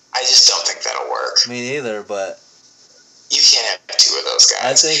work. I just don't think that'll work. Me neither, but you can't have 2 of those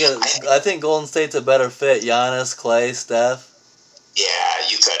guys. I think Golden State's a better fit. Giannis, Clay, Steph. Yeah,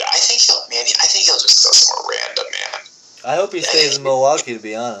 you could. I think he'll just go somewhere random, man. I hope he stays in Milwaukee, to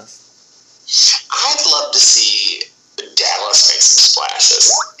be honest. I'd love to see Dallas make some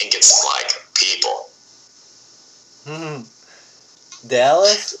splashes and get some, people.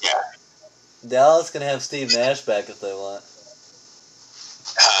 Dallas? Yeah. Dallas can have Steve Nash back if they want.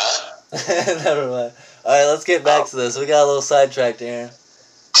 Huh? Never mind. Alright, let's get back to this. We got a little sidetracked, Aaron.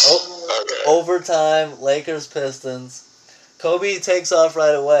 Okay. Overtime, Lakers, Pistons. Kobe takes off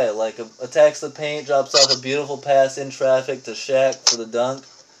right away. Attacks the paint, drops off a beautiful pass in traffic to Shaq for the dunk.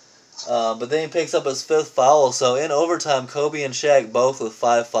 But then he picks up his 5th foul. So in overtime, Kobe and Shaq both with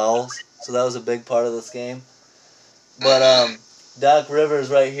 5 fouls. So that was a big part of this game. But Doc Rivers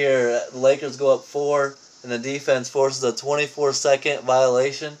right here, the Lakers go up 4, and the defense forces a 24-second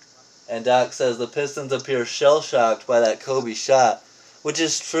violation. And Doc says the Pistons appear shell-shocked by that Kobe shot, which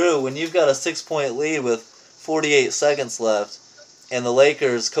is true. When you've got a 6-point lead with 48 seconds left, and the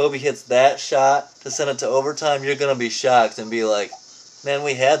Lakers, Kobe hits that shot to send it to overtime, you're going to be shocked and be like, man,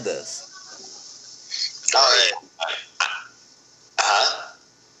 we had this.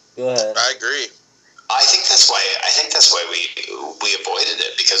 Go ahead. I agree. I think that's why we avoided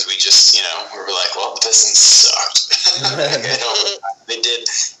it, because we just, we were like, well, the Pistons sucked. They did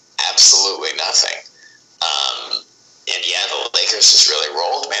absolutely nothing. And yeah, the Lakers just really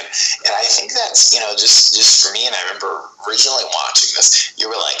rolled, man. And I think that's, just for me, and I remember originally watching this,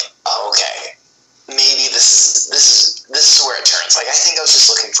 you were like, oh, okay, maybe this is where it turns. I think I was just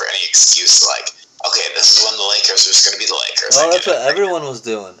looking for any excuse, okay, this is when the Lakers are just going to be the Lakers. Oh, that's what everyone was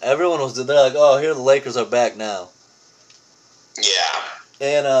doing. They're like, oh, here the Lakers are back now. Yeah.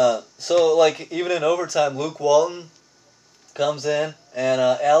 And so, even in overtime, Luke Walton comes in, and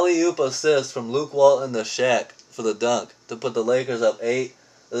alley-oop assist from Luke Walton to Shaq for the dunk to put the Lakers up 8.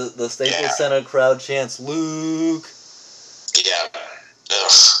 The Staples Center crowd chants, Luke. Yeah.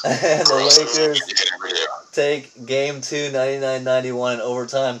 Ugh. And the Lakers take Game 2, 99-91 in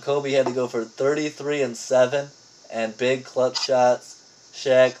overtime. Kobe had to go for 33 and 7 and big clutch shots.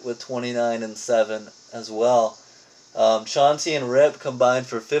 Shaq with 29 and 7 as well. Chauncey and Rip combined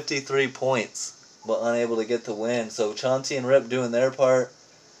for 53 points, but unable to get the win. So Chauncey and Rip doing their part.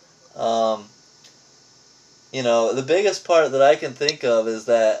 The biggest part that I can think of is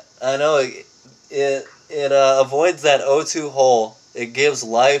that I know it avoids that 0-2 hole. It gives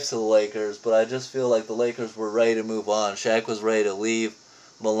life to the Lakers, but I just feel like the Lakers were ready to move on. Shaq was ready to leave.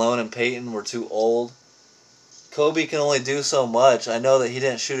 Malone and Peyton were too old. Kobe can only do so much. I know that he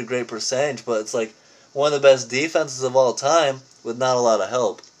didn't shoot a great percentage, but it's like one of the best defenses of all time with not a lot of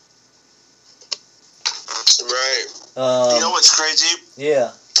help. Right. You know what's crazy?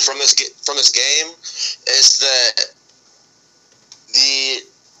 Yeah. From this game is that the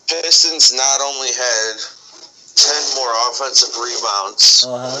Pistons not only had 10 more offensive rebounds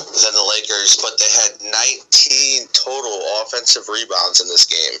than the Lakers, but they had 19 total offensive rebounds in this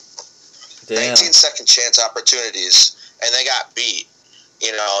game. Damn. 19 second chance opportunities, and they got beat.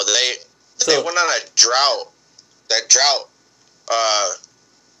 They went on a drought. That drought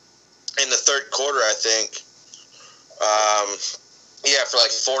in the third quarter, I think. For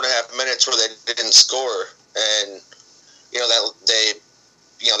like 4.5 minutes where they didn't score, and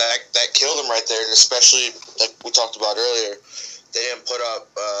that killed them right there. And especially like we talked about earlier, they didn't put up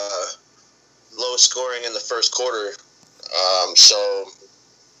low scoring in the first quarter, so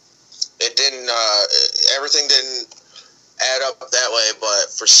it didn't. Everything didn't add up that way. But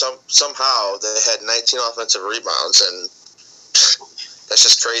for somehow they had 19 offensive rebounds, and that's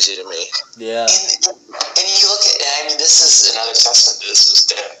just crazy to me. Yeah. And you look at, this is another testament. This is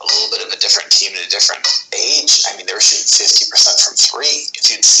a little bit of a different team at a different age. They were shooting 50% from 3. If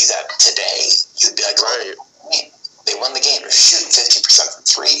you'd see that today, you'd be like, right. They won the game. They're shooting 50% from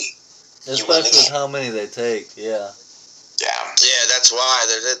 3. Especially with how many they take, yeah. Yeah, that's why.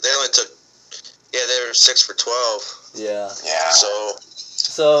 They only took, they were 6 for 12. Yeah. Yeah.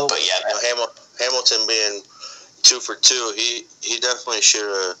 So but yeah, Hamilton being 2 for 2, he definitely should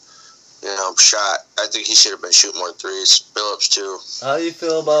have, shot. I think he should have been shooting more threes. Billups too. How do you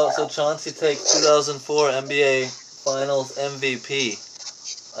feel about Chauncey takes 2004 NBA Finals MVP?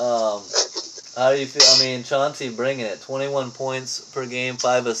 How do you feel? Chauncey bringing it, 21 points per game,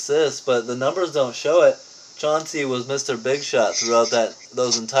 5 assists, but the numbers don't show it. Chauncey was Mr. Big Shot throughout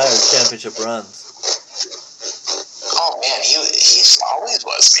those entire championship runs. Oh man, he always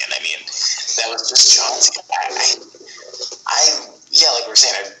was, man. That was just Chauncey. Like we were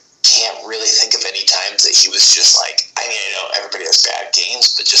saying, I can't really think of any times that he was just like, I know everybody has bad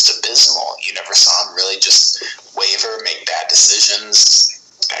games, but just abysmal. You never saw him really just waver, make bad decisions.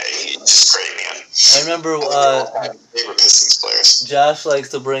 He's just great, man. I remember favorite Pistons players. Josh likes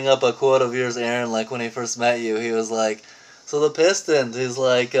to bring up a quote of yours, Aaron, like when he first met you. He was like, so the Pistons, he's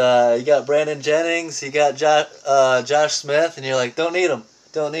like, you got Brandon Jennings, you got Josh Smith, and you're like, don't need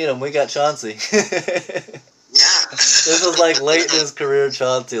him, we got Chauncey. Yeah. This was like late in his career,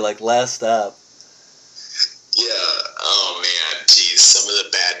 Chauncey, like last stop. Yeah. Oh man, geez, some of the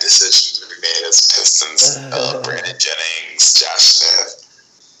bad decisions we made as Pistons. Brandon Jennings, Josh Smith,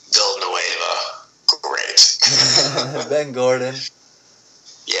 Villanueva, great. Ben Gordon.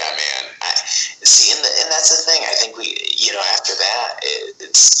 Yeah, man. And that's the thing. I think we, after that,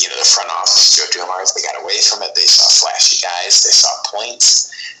 it's the front office, Joe Dumars, they got away from it. They saw flashy guys. They saw points.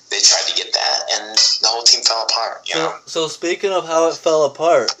 They tried to get that, and the whole team fell apart. So speaking of how it fell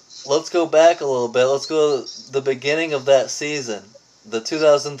apart, let's go back a little bit. Let's go to the beginning of that season, the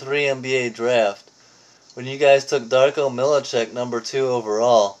 2003 NBA draft, when you guys took Darko Milicic number 2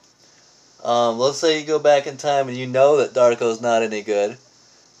 overall. Let's say you go back in time and you know that Darko's not any good,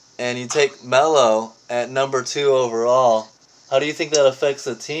 and you take Melo at number 2 overall. How do you think that affects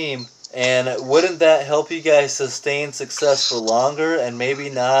the team? And wouldn't that help you guys sustain success for longer and maybe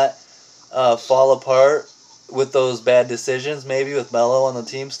not fall apart with those bad decisions, maybe with Melo on the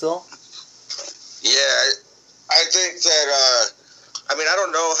team still? Yeah, I think that, I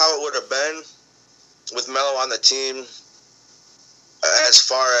don't know how it would have been with Melo on the team as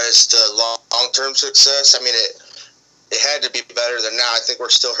far as the long-term success. It had to be better than now. I think we're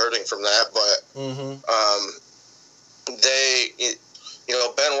still hurting from that, but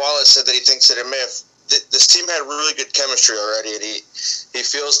Ben Wallace said that he thinks that this team had really good chemistry already, and he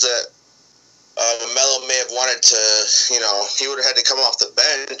feels that Melo may have wanted to, he would have had to come off the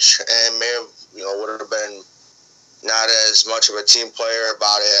bench and may have, would have been not as much of a team player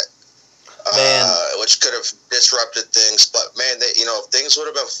about it. Which could have disrupted things, but man, if things would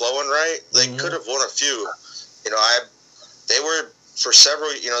have been flowing right, they could have won a few. They were for several,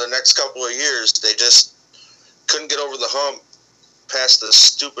 the next couple of years, they just couldn't get over the hump past the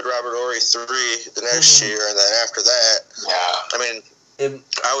stupid Robert Horry 3 the next year, and then after that, I mean,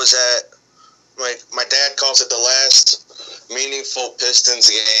 I was at my dad calls it the last meaningful Pistons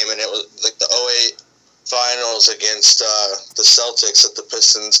game, and it was like the 2008 Finals against the Celtics that the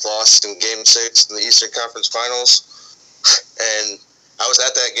Pistons lost in Game 6 in the Eastern Conference Finals. And I was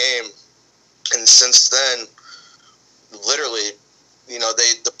at that game, and since then, literally,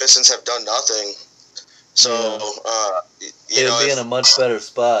 the Pistons have done nothing. So, it would be in a much better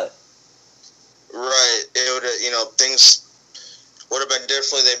spot. Right. It would, things would have been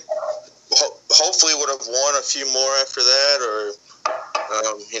differently. They hopefully would have won a few more after that, or,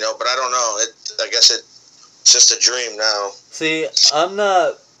 but I don't know. I guess it's just a dream now. See, I'm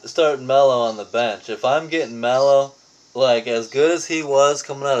not starting Melo on the bench. If I'm getting Melo, like, as good as he was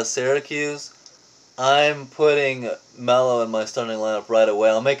coming out of Syracuse, I'm putting Melo in my starting lineup right away.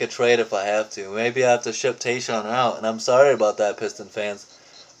 I'll make a trade if I have to. Maybe I have to ship Tayshaun out, and I'm sorry about that, Piston fans.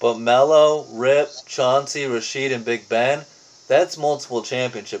 But Melo, Rip, Chauncey, Rasheed, and Big Ben, that's multiple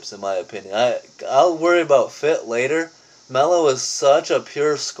championships in my opinion. I'll worry about fit later. Melo is such a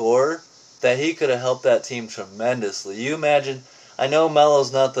pure scorer that he could have helped that team tremendously. You imagine, I know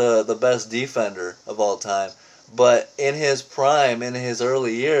Melo's not the best defender of all time, but in his prime, in his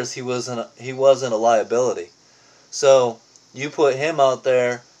early years, he wasn't a liability. So you put him out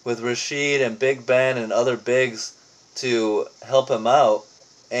there with Rasheed and Big Ben and other bigs to help him out,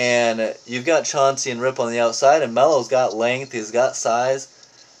 and you've got Chauncey and Rip on the outside, and Melo's got length, he's got size.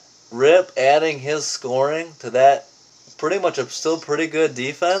 Rip adding his scoring to that pretty much a still pretty good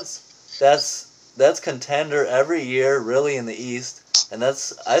defense, that's contender every year, really, in the East, and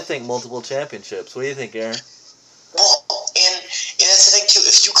that's, I think, multiple championships. What do you think, Aaron? Well, and that's the thing, too.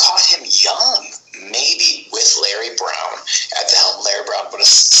 If you caught him young, maybe with Larry Brown at the helm, Larry Brown would have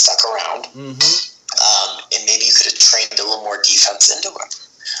stuck around, and maybe you could have trained a little more defense into him.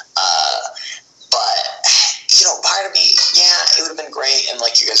 But, part of me, it would have been great, and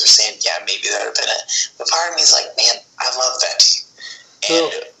like you guys are saying, maybe that would have been it. But part of me is like, man, I love that team.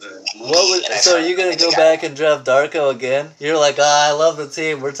 So are you going to go back and draft Darko again? You're like, I love the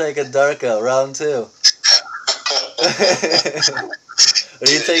team. We're taking Darko, round 2. Are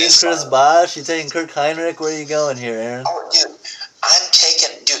you taking Chris Bosh? You taking Kirk Heinrich? Where are you going here, Aaron? Oh, dude,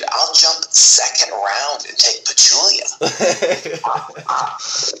 I'll jump second round and take Pachulia.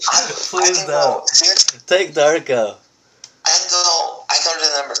 Please don't. Take Darko. I go to the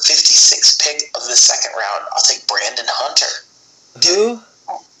number 56 pick of the second round. I'll take Brandon Hunter. Who?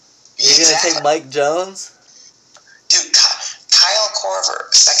 You're going to take Mike Jones? Dude, Kyle Korver,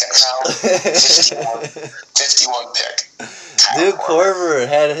 second round, 51 pick. Dude, Korver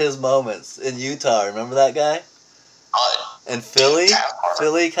had his moments in Utah. Remember that guy? And Philly?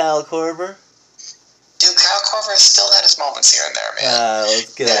 Kyle Korver? Dude, Kyle Korver still had his moments here and there, man.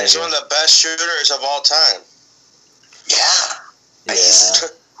 Let's get out of here. He's one of the best shooters of all time. Yeah. He's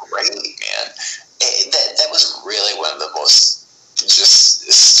great, man. That was really one of the most just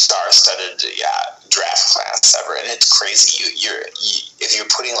star-studded draft class ever, and it's crazy. If you're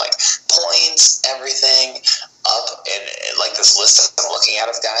putting like points, everything up, and like this list that I'm looking at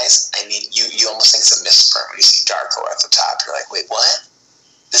of guys, I mean, you almost think it's a misprint when you see Darko at the top. You're like, wait, what?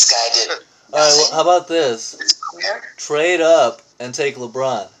 This guy did. All right, well, how about this? Trade up and take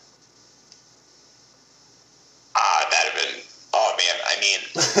LeBron. That'd have been. Oh man, I mean.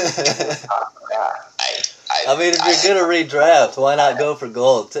 I mean, if you're going to redraft, why not go for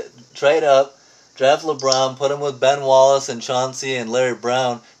gold? Trade up, draft LeBron, put him with Ben Wallace and Chauncey and Larry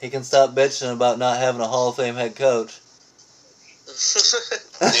Brown. He can stop bitching about not having a Hall of Fame head coach.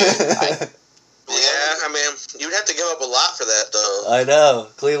 I mean, you'd have to give up a lot for that, though. I know.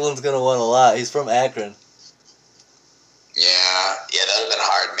 Cleveland's going to want a lot. He's from Akron. Yeah, that would have been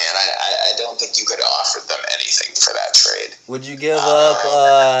hard, man. I don't think you could have offered them anything for that trade. Would you give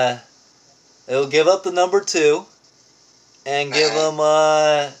up... It'll give up the number 2, and give him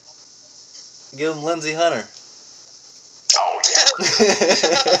Lindsey Hunter. Oh yeah.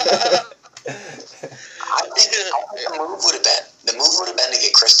 I think the move would have been to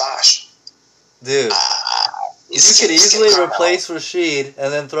get Chris Bosh. Dude, you could easily replace Rasheed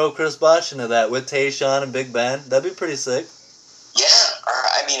and then throw Chris Bosh into that with Tayshaun and Big Ben. That'd be pretty sick. Yeah, or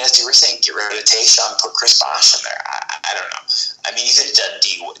I mean, as you were saying, get rid of Tayshaun, put Chris Bosh in there. I don't know. I mean, you could have done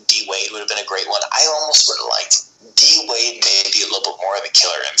D Wade would have been a great one. I almost would have liked D Wade maybe a little bit more of the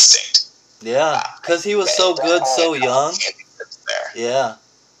killer instinct. Yeah, because he was so good, so young. Yeah.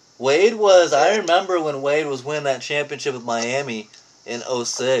 Wade was, I remember when Wade was winning that championship with Miami in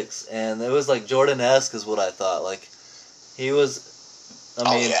 06, and it was like Jordan-esque is what I thought. Like, he was,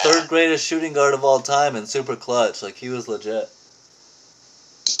 third greatest shooting guard of all time and super clutch. Like, he was legit.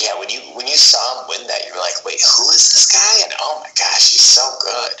 Yeah, when you saw him win that, you were like, wait, who is this guy? And oh my gosh, he's so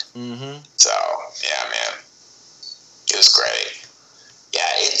good. Mm-hmm. So, yeah, man. It was great. Yeah,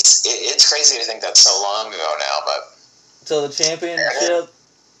 it's crazy to think that's so long ago now, but... So the championship,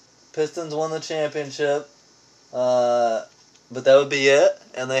 Pistons won the championship, but that would be it,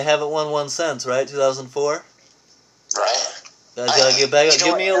 and they haven't won one since, right? 2004? Right. Guys gotta get back up.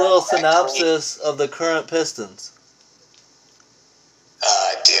 Give me a little synopsis of the current Pistons.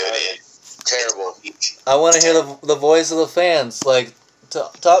 Dude, it's terrible. I want to hear the voice of the fans. Like,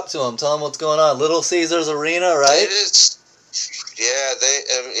 talk to them. Tell them what's going on. Little Caesars Arena, right? It is. Yeah,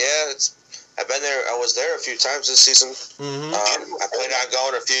 I've been there. I was there a few times this season. Mm-hmm. I plan on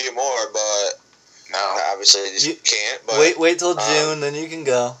going a few more, but no, obviously you can't. But wait till June, then you can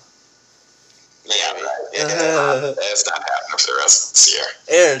go. Yeah, right. Yeah, it's not happening for the rest of this year.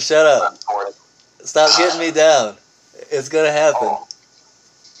 Aaron, shut up. Stop getting me down. It's gonna happen.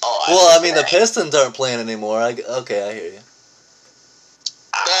 Well, I mean, the Pistons aren't playing anymore. Okay, I hear you.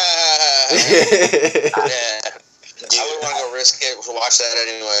 Yeah. I wouldn't want to go risk it to watch that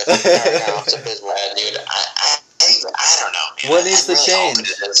anyway. It's a bit bad, dude. I don't know, man. What needs to change?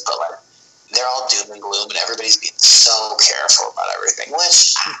 It is, but like, they're all doom and gloom, and everybody's being so careful about everything.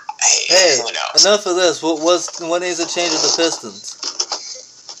 Which, hey, who knows? Enough of this. What needs to change with the Pistons?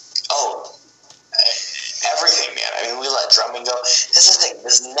 Everything, man. I mean, we let Drummond go. This is the thing.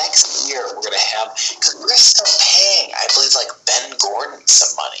 This next year, we're going to have, because we're still paying, I believe, like Ben Gordon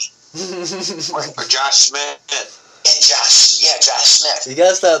some money. Or Josh Smith. And Josh Smith. You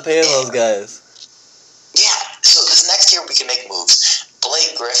got to stop paying those guys. Yeah. So this next year, we can make moves.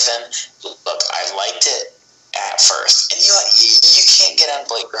 Blake Griffin, look, I liked it at first. And you know what? You can't get on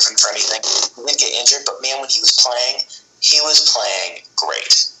Blake Griffin for anything. He didn't get injured, but man, when he was playing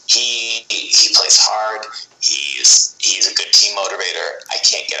great. He plays hard. He's a good team motivator. I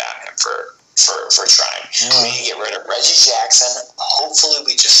can't get on him for trying. We can get rid of Reggie Jackson. Hopefully,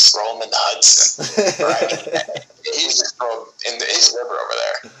 we just throw him in the Hudson. Right? We just throw him in his river over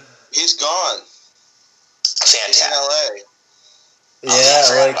there. He's gone. Fantastic. He's in LA. Yeah,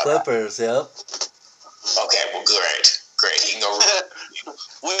 like Clippers. Yep. Okay, well, great. He can go.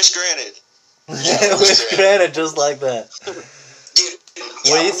 Wish granted. Wish granted, just like that. Dude,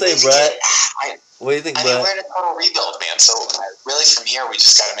 what do you say, Bret? What do you think, Bret? I mean, we're in a total rebuild, man. So really, from here, we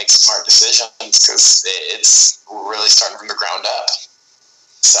just got to make smart decisions because it's really starting from the ground up.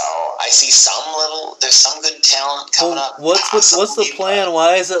 So I see there's some good talent coming up. What's the plan?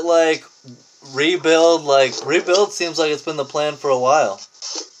 Why is it like rebuild? Like rebuild seems like it's been the plan for a while.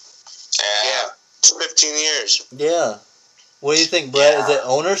 Yeah, it's 15 years. Yeah. What do you think, Bret? Is it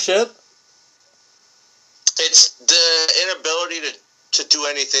ownership? It's the inability to do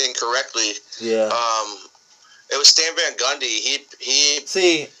anything correctly. Yeah. It was Stan Van Gundy. He.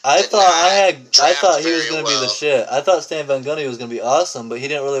 See, I thought he was going to be the shit. I thought Stan Van Gundy was going to be awesome, but he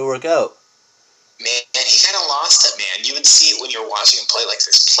didn't really work out. Man, he kind of lost it, man. You would see it when you were watching him play. Like,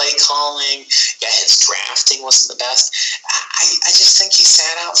 his play calling, his drafting wasn't the best. I just think he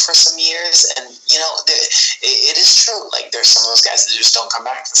sat out for some years, and, you know, it is true. Like, there's some of those guys that just don't come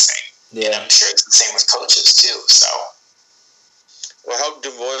back the same. Yeah. And I'm sure it's the same with coaches, too, so. Well, I hope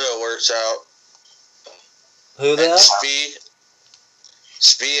DeVoyo works out. Who that?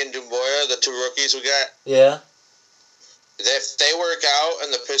 Spee and Dumboya, the two rookies we got. Yeah. If they work out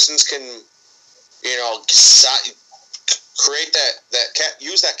and the Pistons can, you know, create that cap,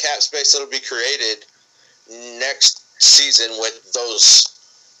 use that cap space that'll be created next season with those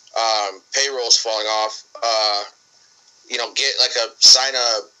payrolls falling off. You know, sign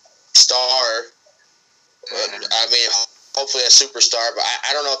a star. I mean, hopefully a superstar, but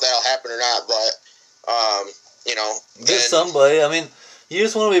I don't know if that'll happen or not. But you know, get somebody. I mean, you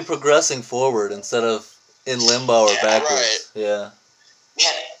just want to be progressing forward instead of in limbo or backwards. Right. Yeah.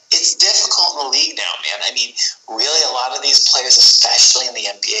 Man, it's difficult in the league now, man. I mean, really, a lot of these players, especially in the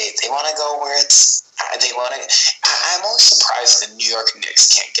NBA, they want to go where they want to. I'm always surprised the New York Knicks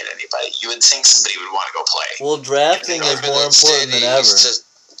can't get anybody. You would think somebody would want to go play. Well, drafting is more important than ever.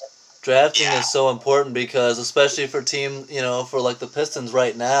 Drafting is so important because, especially for for like the Pistons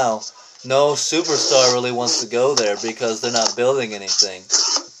right now, no superstar really wants to go there because they're not building anything.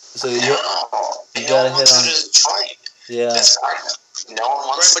 So you gotta hit on. Detroit. Yeah. That's hard. No one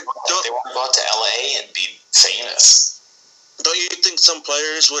wants to go. They want to go out to LA and be famous. don't you think some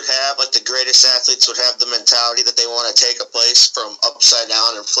players would have, like the greatest athletes would have the mentality that they want to take a place from upside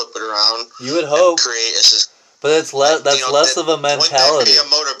down and flip it around? You would hope. Create but it's that's less of a mentality. Wouldn't that be a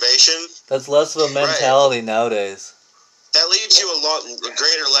motivation? That's less of a mentality nowadays. That leaves you a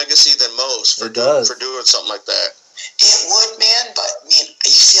greater legacy than most for doing something like that. It would, man, but I mean,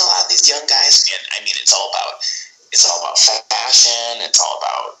 you see a lot of these young guys, man. I mean, it's all about fashion. It's all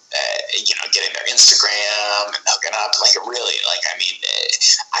about getting their Instagram and hooking up. Like, really, like, I mean,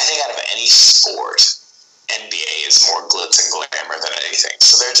 I think out of any sport, NBA is more glitz and glamour than anything.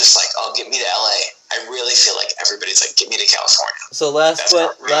 So they're just like, oh, get me to LA. I really feel like everybody's like, get me to California. So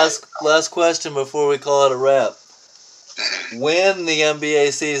last question before we call it a wrap. When the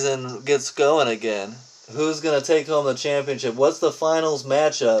NBA season gets going again, who's going to take home the championship? What's the finals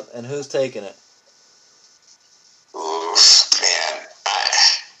matchup, and who's taking it? Oof, man.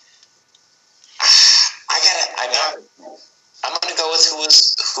 I'm going to go with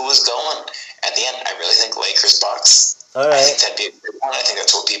who was going at the end. I really think Lakers Bucks. All right. I think that'd be a good one. I think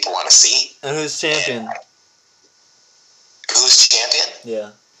that's what people want to see. And who's champion? Who's champion?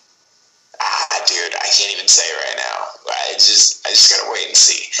 Yeah. Dude, I can't even say right now. I just gotta wait and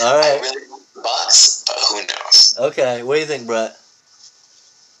see. All right. I really think Bucks, but who knows? Okay. What do you think, Bret?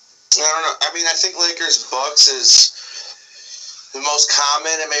 I don't know. I mean, I think Lakers Bucks is the most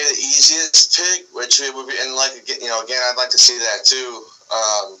common and maybe the easiest pick, which it would be. And again, I'd like to see that too.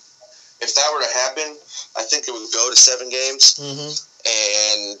 If that were to happen, I think it would go to 7 games,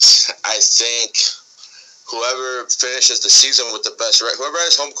 and I think whoever finishes the season with the best record, whoever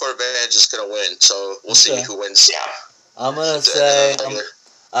has home court advantage is going to win. So we'll see who wins. Yeah. I'm going to say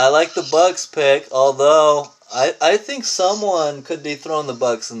I like the Bucks pick, although I think someone could dethrone the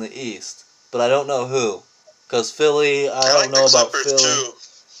Bucks in the East, but I don't know who. Because Philly, I don't know about Philly. Too.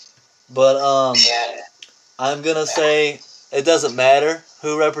 But I'm going to say it doesn't matter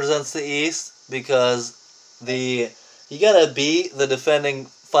who represents the East, because you got to beat the defending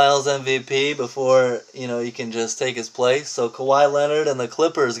Finals MVP before, you can just take his place. So Kawhi Leonard and the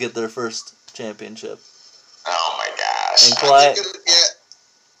Clippers get their first championship. Oh my gosh. And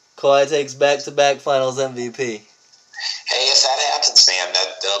Kawhi takes back-to-back Finals MVP. Hey, if that happens, man,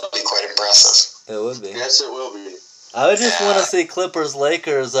 that'll be quite impressive. It would be. Yes, it will be. I would just want to see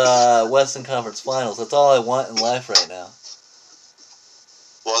Clippers-Lakers Western Conference Finals. That's all I want in life right now.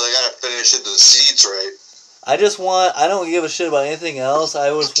 Well, they got to finish it to the seeds right. I don't give a shit about anything else. I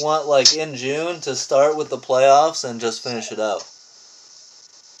just want, in June, to start with the playoffs and just finish it out.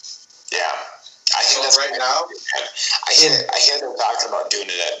 Yeah. I think that's right now. I hear they're talking about doing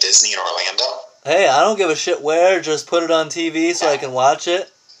it at Disney in Orlando. Hey, I don't give a shit where. Just put it on TV so I can watch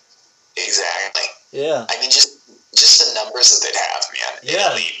it. Exactly. Yeah. I mean, just the numbers that they'd have, man.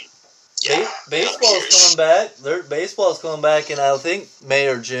 Yeah. Baseball's coming back. Baseball's coming back in, I think, May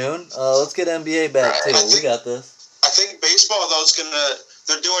or June. Let's get NBA back, too. We got this. I think baseball, though,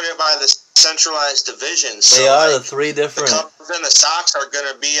 they're doing it by the centralized divisions. So, they are the 3 different. The Cubs and the Sox are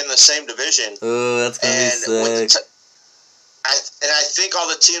going to be in the same division. Ooh, that's going to be sick. I think all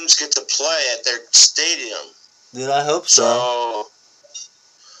the teams get to play at their stadium. Dude, I hope so.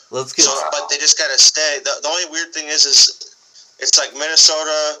 Let's get. But they just got to stay. The only weird thing is it's like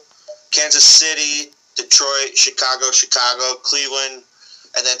Minnesota, Kansas City, Detroit, Chicago, Cleveland,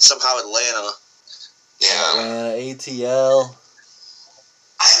 and then somehow Atlanta. Yeah. Atlanta, ATL.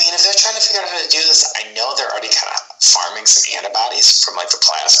 I mean, if they're trying to figure out how to do this, I know they're already kind of farming some antibodies from the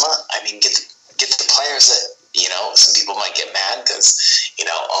plasma. I mean, get the players that some people might get mad because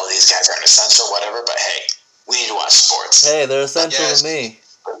all these guys aren't essential, whatever. But hey, we need to watch sports. Hey, they're essential to me.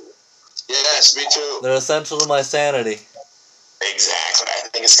 Yes, me too. They're essential to my sanity. Exactly. I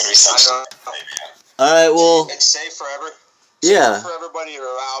think it's going to be something. All right, well. It's safe forever. Yeah. Safe for everybody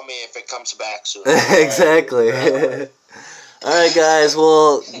around me if it comes back soon. Exactly. All right, guys.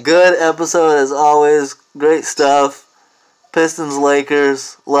 Well, good episode as always. Great stuff. Pistons,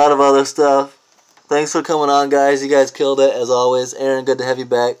 Lakers, a lot of other stuff. Thanks for coming on, guys. You guys killed it as always. Aaron, good to have you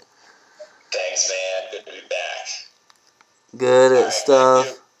back. Thanks, man. Good to be back. Good stuff.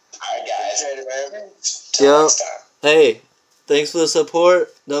 All right, guys. Yep. Hey, thanks for the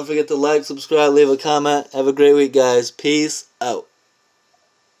support. Don't forget to like, subscribe, leave a comment. Have a great week, guys. Peace